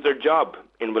would lose their job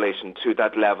in relation to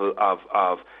that level of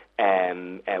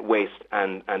waste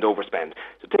and overspend.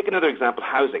 So take another example,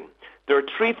 housing. There are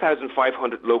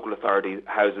 3,500 local authority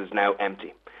houses now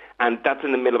empty, and that's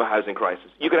in the middle of a housing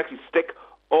crisis. You could actually stick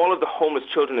all of the homeless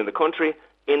children in the country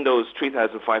in those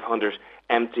 3,500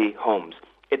 empty homes.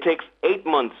 It takes 8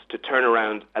 months to turn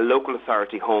around a local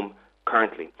authority home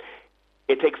currently.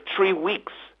 It takes 3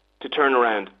 weeks to turn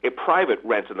around a private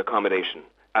rental accommodation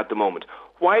at the moment.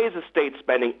 Why is the state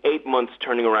spending 8 months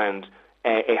turning around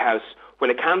a house when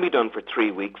it can be done for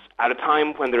 3 weeks at a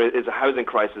time when there is a housing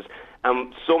crisis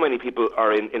and so many people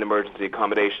are in emergency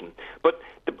accommodation? But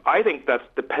I think that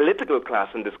the political class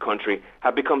in this country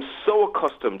have become so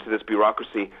accustomed to this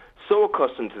bureaucracy, so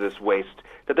accustomed to this waste,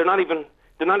 that they're not even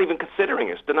considering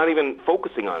it. They're not even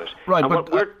focusing on it. Right, but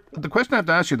the question I have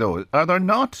to ask you, though, are there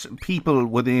not people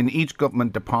within each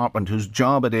government department whose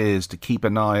job it is to keep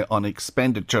an eye on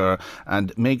expenditure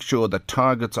and make sure that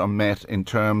targets are met in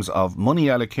terms of money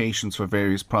allocations for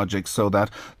various projects so that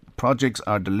projects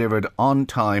are delivered on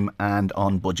time and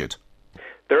on budget?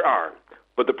 There are,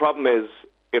 but the problem is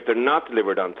if they're not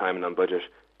delivered on time and on budget,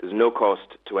 there's no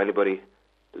cost to anybody,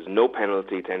 there's no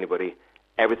penalty to anybody.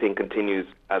 Everything continues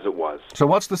as it was. So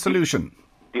what's the solution?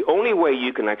 The only way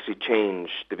you can actually change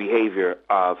the behaviour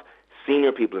of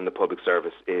senior people in the public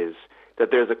service is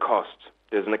that there's a cost,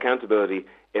 there's an accountability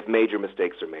if major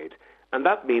mistakes are made. And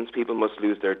that means people must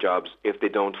lose their jobs if they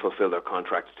don't fulfil their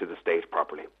contracts to the state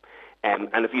properly. And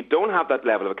if you don't have that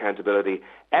level of accountability,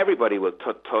 everybody will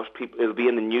touch people. It'll be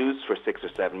in the news for 6 or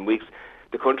 7 weeks.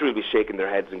 The country will be shaking their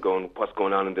heads and going, what's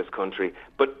going on in this country?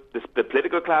 But the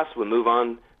political class will move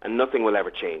on and nothing will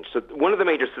ever change. So one of the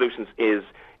major solutions is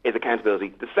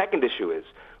accountability. The second issue is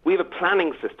we have a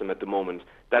planning system at the moment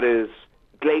that is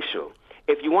glacial.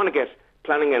 If you want to get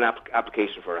planning an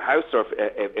application for a house or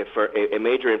for a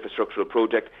major infrastructural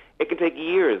project, it can take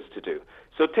years to do.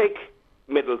 So take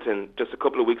Middleton just a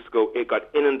couple of weeks ago. It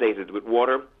got inundated with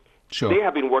water. Sure. They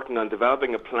have been working on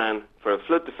developing a plan for a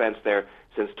flood defence there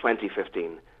since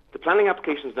 2015. The planning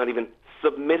application is not even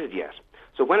submitted yet.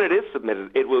 So when it is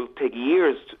submitted, it will take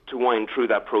years to wind through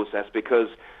that process because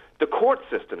the court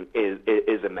system is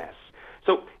a mess.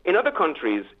 So in other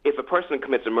countries, if a person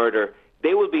commits a murder,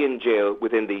 they will be in jail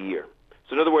within the year.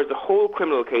 So in other words, the whole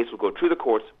criminal case will go through the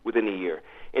courts within a year.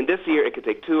 In this year, it could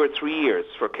take 2 or 3 years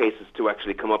for cases to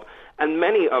actually come up. And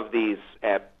many of these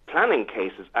planning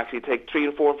cases actually take 3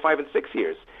 and 4 and 5 and 6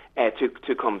 years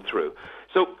to come through.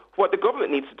 So what the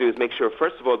government needs to do is make sure,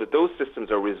 first of all, that those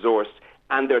systems are resourced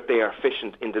and that they are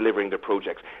efficient in delivering their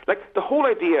projects. Like the whole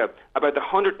idea about the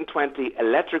 120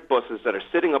 electric buses that are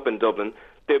sitting up in Dublin,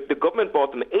 the government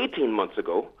bought them 18 months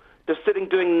ago. They're sitting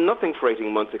doing nothing for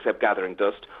 18 months except gathering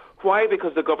dust. Why?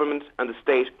 Because the government and the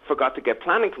state forgot to get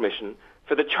planning permission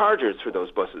for the chargers for those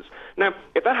buses. Now,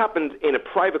 if that happened in a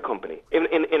private company, in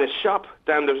a shop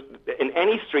down there, in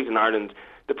any street in Ireland,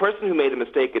 the person who made a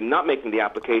mistake in not making the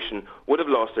application would have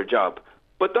lost their job.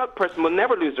 But that person will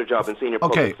never lose their job in senior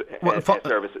public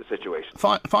service situations.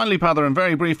 Finally, Peadar, and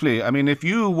very briefly, I mean, if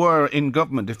you were in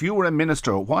government, if you were a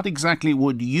minister, what exactly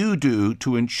would you do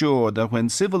to ensure that when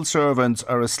civil servants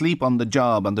are asleep on the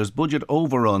job and there's budget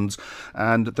overruns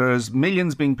and there's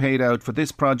millions being paid out for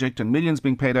this project and millions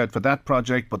being paid out for that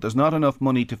project, but there's not enough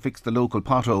money to fix the local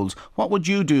potholes, what would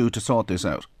you do to sort this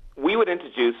out? We would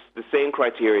introduce the same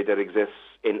criteria that exists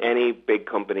in any big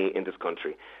company in this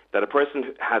country, that a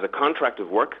person has a contract of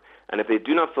work, and if they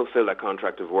do not fulfill that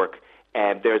contract of work,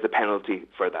 there's a penalty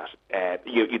for that.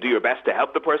 You do your best to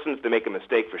help the person if they make a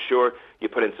mistake, for sure. You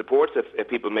put in supports if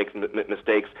people make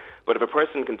mistakes. But if a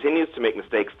person continues to make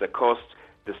mistakes that cost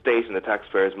the state and the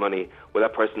taxpayers money, well,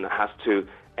 that person has to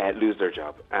lose their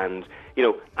job. And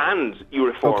you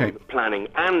reform planning,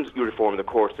 and you reform the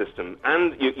court system,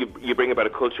 and you bring about a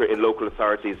culture in local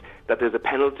authorities that there's a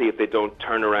penalty if they don't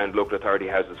turn around local authority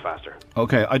houses faster.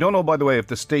 Okay, I don't know, by the way, if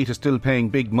the state is still paying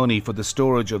big money for the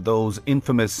storage of those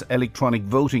infamous electronic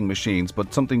voting machines,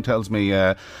 but something tells me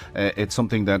it's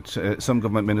something that some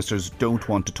government ministers don't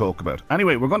want to talk about.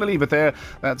 Anyway, we're going to leave it there.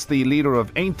 That's the leader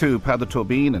of Aintu, Peadar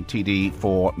Tobin, and TD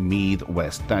for Meath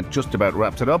West. That just about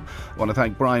wraps it up. I want to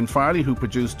thank Brian Farley, who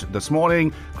produced this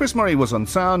morning. Chris Murray was on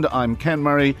sound. I'm Ken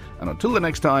Murray, and until the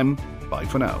next time, bye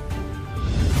for now.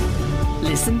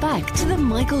 Listen back to the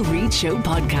Michael Reade Show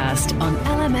podcast on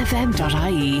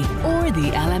lmfm.ie or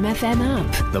the LMFM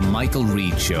app. The Michael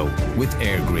Reade Show with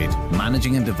EirGrid,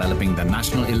 managing and developing the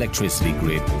national electricity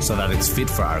grid so that it's fit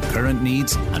for our current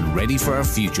needs and ready for our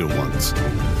future ones.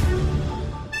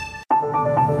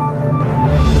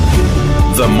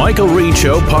 The Michael Reade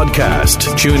Show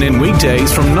podcast. Tune in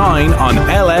weekdays from 9 on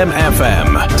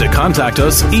LMFM. To contact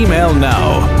us, email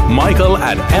now,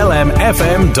 michael@lmfm.ie.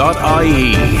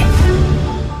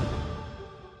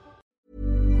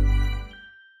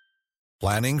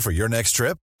 Planning for your next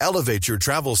trip? Elevate your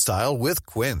travel style with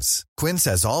Quince. Quince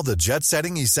has all the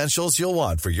jet-setting essentials you'll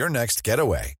want for your next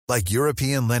getaway, like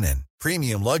European linen,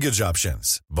 premium luggage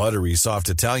options, buttery soft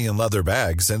Italian leather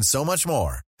bags, and so much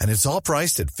more. And it's all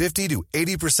priced at 50 to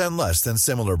 80% less than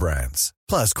similar brands.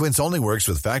 Plus, Quince only works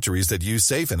with factories that use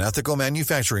safe and ethical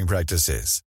manufacturing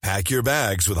practices. Pack your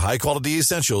bags with high-quality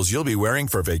essentials you'll be wearing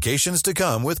for vacations to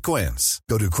come with Quince.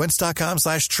 Go to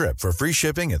quince.com/trip for free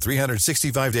shipping and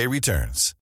 365-day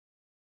returns.